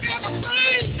said you got a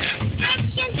place. That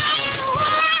you got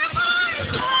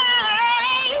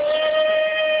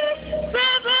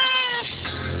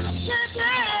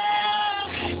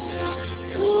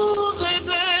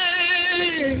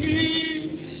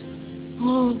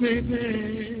baby.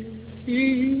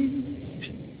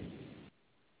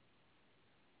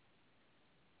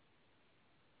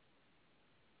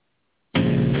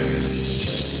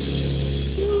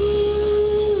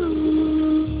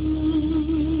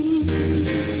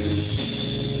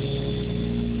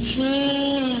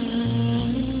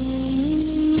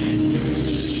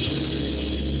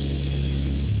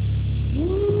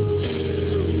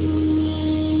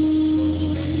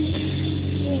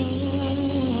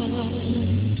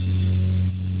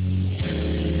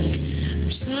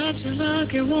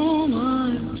 Like a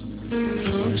woman,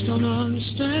 folks don't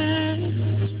understand.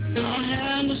 I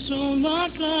handle so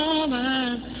much love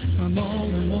and I'm all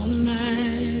in one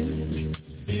man.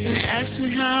 They ask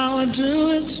me how I do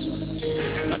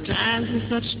it, my time's in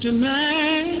such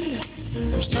demand.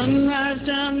 From sunrise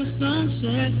down to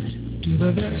sunset, do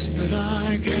the best that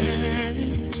I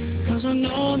can. 'Cause I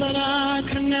know that I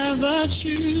can never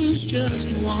choose just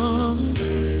one.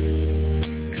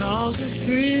 'Cause the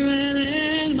three men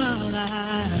in my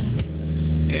life,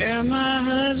 yeah, my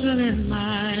husband and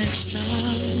my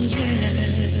son, yeah.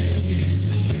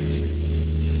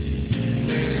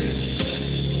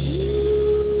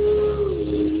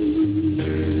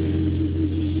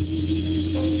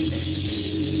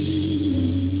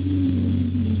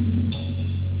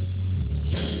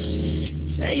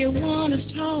 Say you one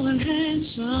is tall and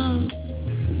handsome,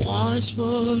 one is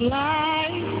full of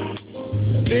life.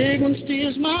 The big one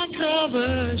steals my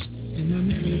covers in the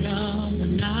middle of the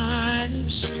night.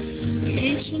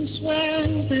 Each one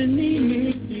swears they need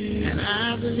me, and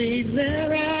I believe they're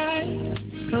right.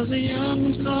 'Cause the young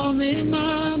ones call me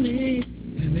mommy,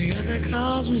 and the other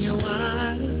calls me a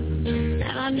wife. And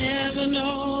I never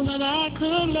know that I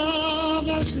could love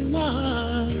her too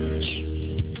much.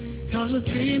 'Cause the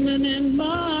three men in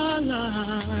my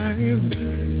life,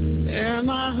 they're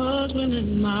my husband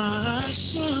and my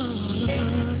son.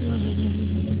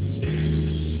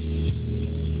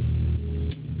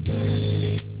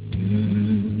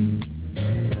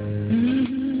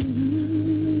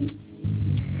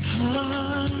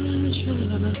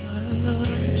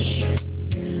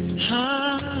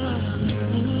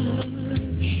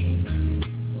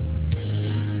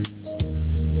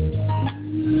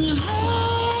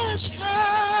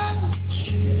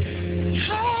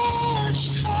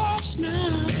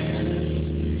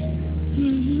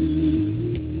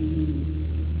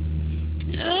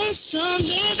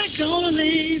 Someday they're gonna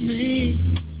leave me,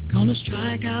 gonna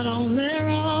strike out on their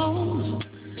own,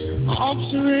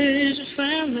 off to raise a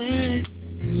family,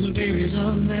 the babies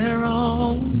of their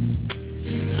own.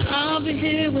 I'll be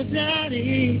here with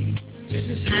Daddy, just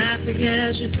as happy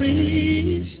as you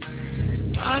please.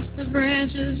 Watch the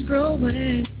branches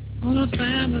growing on a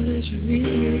family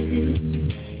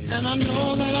tree. And I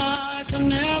know that I can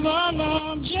never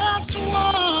love just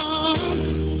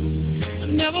one. I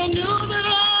never knew that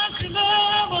I could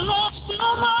ever love so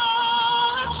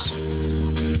much.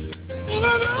 And I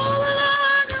know that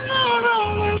I can never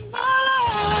live my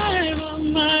life with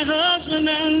my husband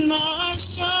and my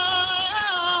son.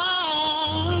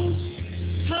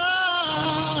 Oh.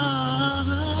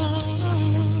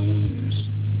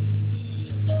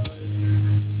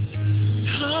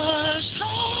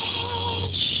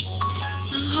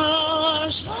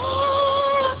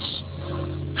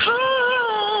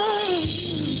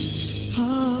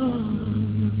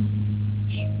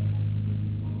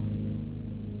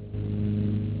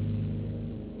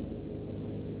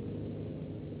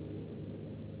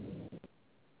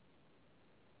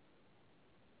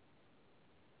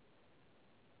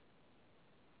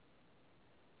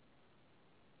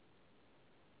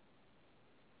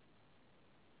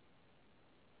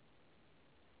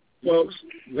 folks,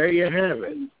 there you have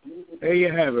it. There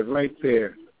you have it right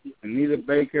there. Anita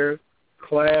Baker,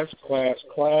 class,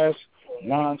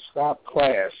 nonstop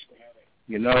class.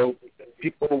 You know,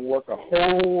 people work a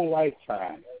whole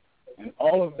lifetime and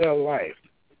all of their life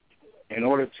in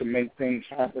order to make things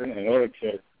happen, in order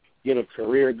to get a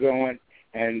career going,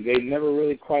 and they never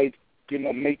really quite,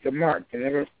 make the mark. They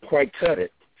never quite cut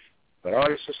it. But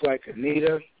artists just like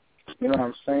Anita, you know what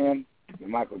I'm saying, your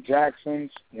Michael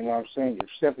Jacksons, you know what I'm saying, your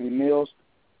Stephanie Mills,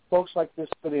 folks like this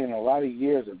put in a lot of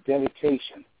years of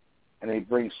dedication, and they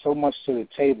bring so much to the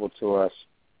table to us.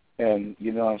 And,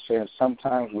 you know what I'm saying,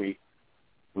 sometimes we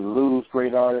lose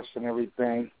great artists and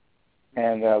everything,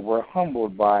 and we're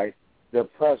humbled by their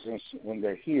presence when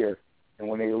they're here, and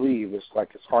when they leave, it's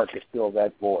like it's hard to fill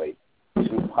that void.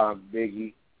 Tupac,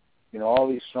 Biggie, all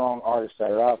these strong artists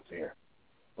that are out there.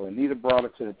 Well, Anita brought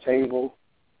it to the table,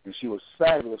 and she was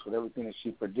fabulous with everything that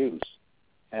she produced.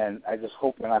 And I just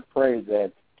hope and I pray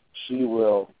that she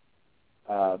will,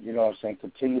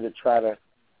 continue to try to,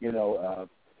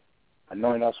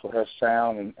 anoint us with her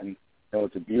sound and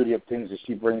with the beauty of things that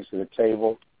she brings to the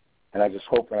table. And I just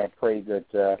hope and I pray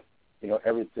that,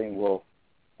 everything will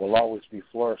always be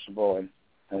flourishable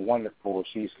and wonderful where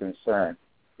she's concerned.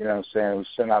 You know what I'm saying? We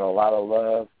send out a lot of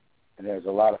love, and there's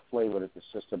a lot of flavor that the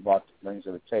sister brings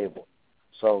to the table.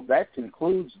 So that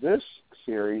concludes this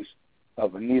series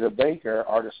of Anita Baker,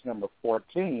 artist number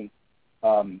 14.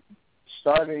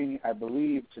 Starting, I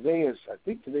believe, today is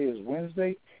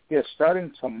Wednesday. Yeah,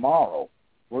 starting tomorrow,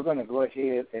 we're going to go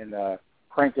ahead and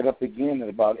crank it up again at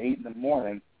about 8 in the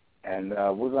morning, and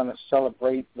we're going to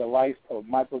celebrate the life of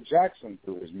Michael Jackson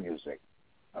through his music.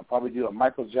 I'll probably do a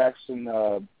Michael Jackson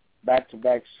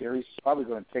back-to-back series. It's probably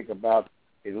going to take about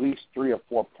at least 3 or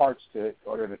 4 parts in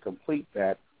order to complete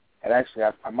that. And actually,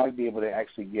 I might be able to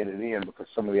actually get it in because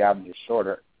some of the albums are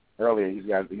shorter. Earlier, he's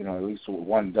got, at least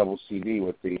one double CD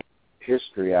with the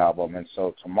History album. And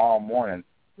so tomorrow morning,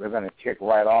 we're going to kick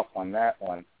right off on that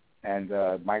one. And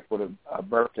Mike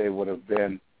birthday would have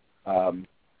been, on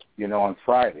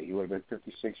Friday. He would have been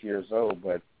 56 years old,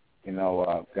 but,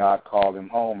 God called him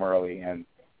home early, and,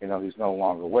 he's no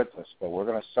longer with us. But we're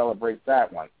going to celebrate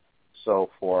that one.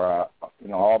 So for,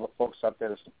 all the folks out there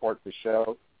that support the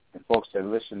show and folks that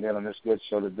listened in on this good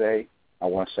show today, I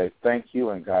want to say thank you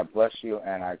and God bless you.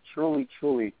 And I truly,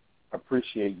 truly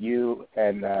appreciate you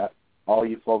and all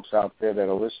you folks out there that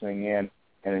are listening in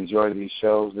and enjoy these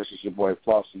shows. This is your boy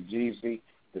Flossie Jeezy.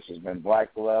 This has been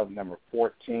Black Love number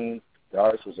 14. The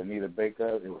artist was Anita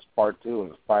Baker. It was part 2. It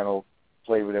was the final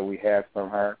flavor that we had from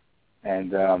her.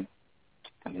 And,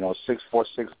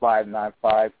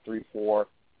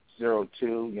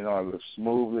 646-595-3402. As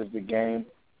smooth as the game,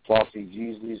 Flossie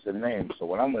Jeezy is the name. So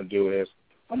what I'm going to do is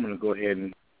I'm going to go ahead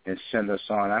and send us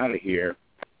on out of here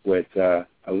with a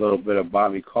little bit of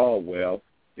Bobby Caldwell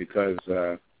because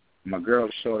my girl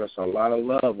showed us a lot of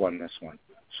love on this one.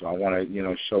 So I want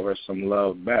to, show her some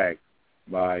love back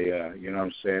by,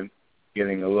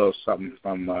 getting a little something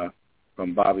from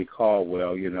Bobby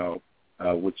Caldwell,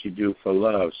 what you do for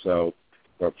love. So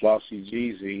for Flossie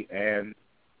Jeezy and,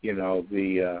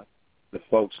 the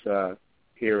folks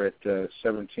here at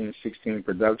 1716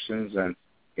 Productions and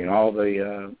all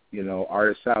the,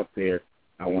 artists out there,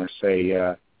 I want to say,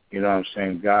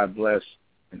 God bless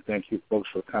and thank you folks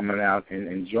for coming out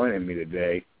and joining me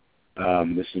today.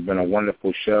 This has been a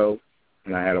wonderful show,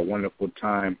 and I had a wonderful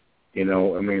time,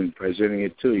 presenting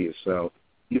it to you. So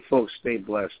you folks stay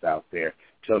blessed out there.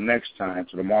 Till next time,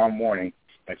 till tomorrow morning,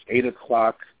 that's 8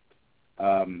 o'clock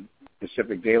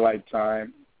Pacific Daylight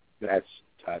Time. That's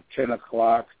 10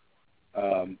 o'clock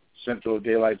Central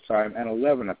Daylight Time and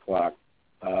 11 o'clock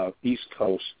East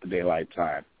Coast Daylight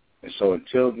Time. And so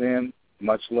until then,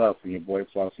 much love from your boy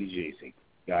Flossie Jeezy.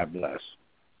 God bless.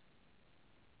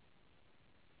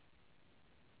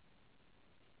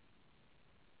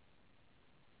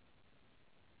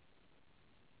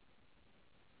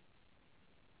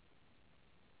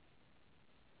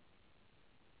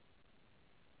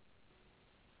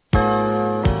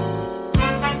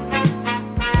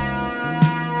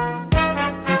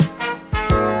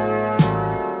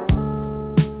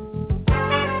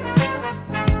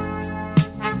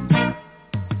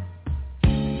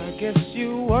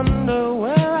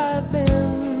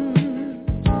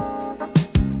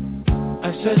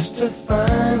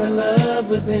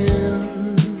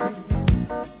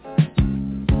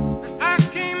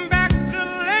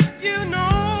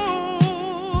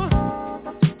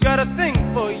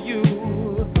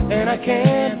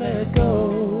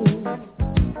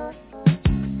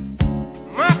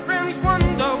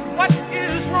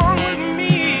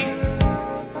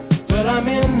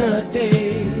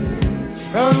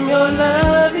 From your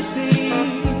love, you see.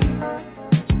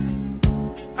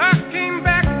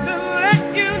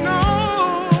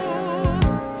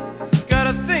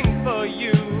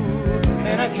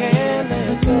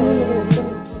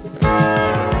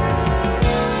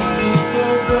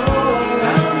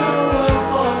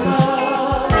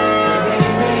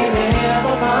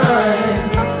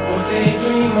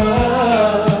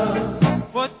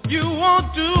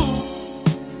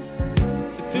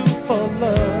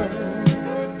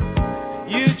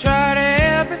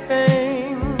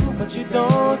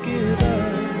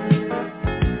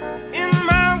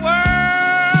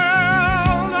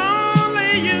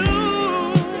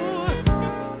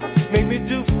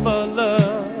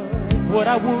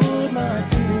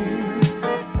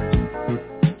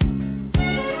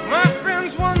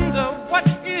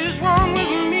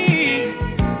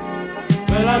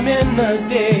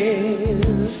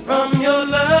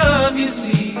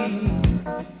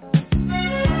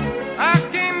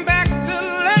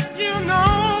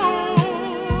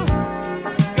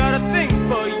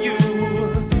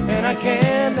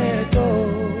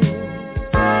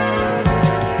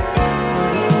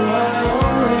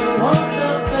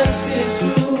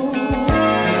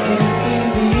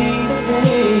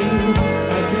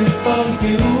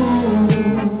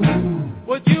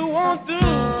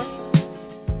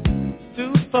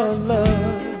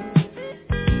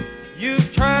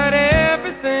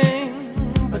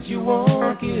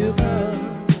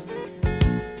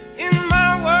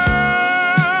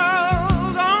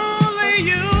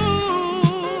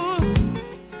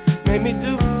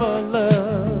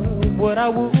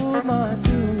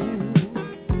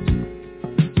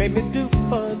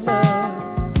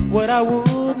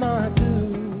 would not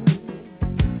do.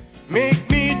 Make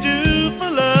me do for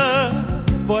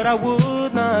love what I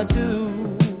would not do.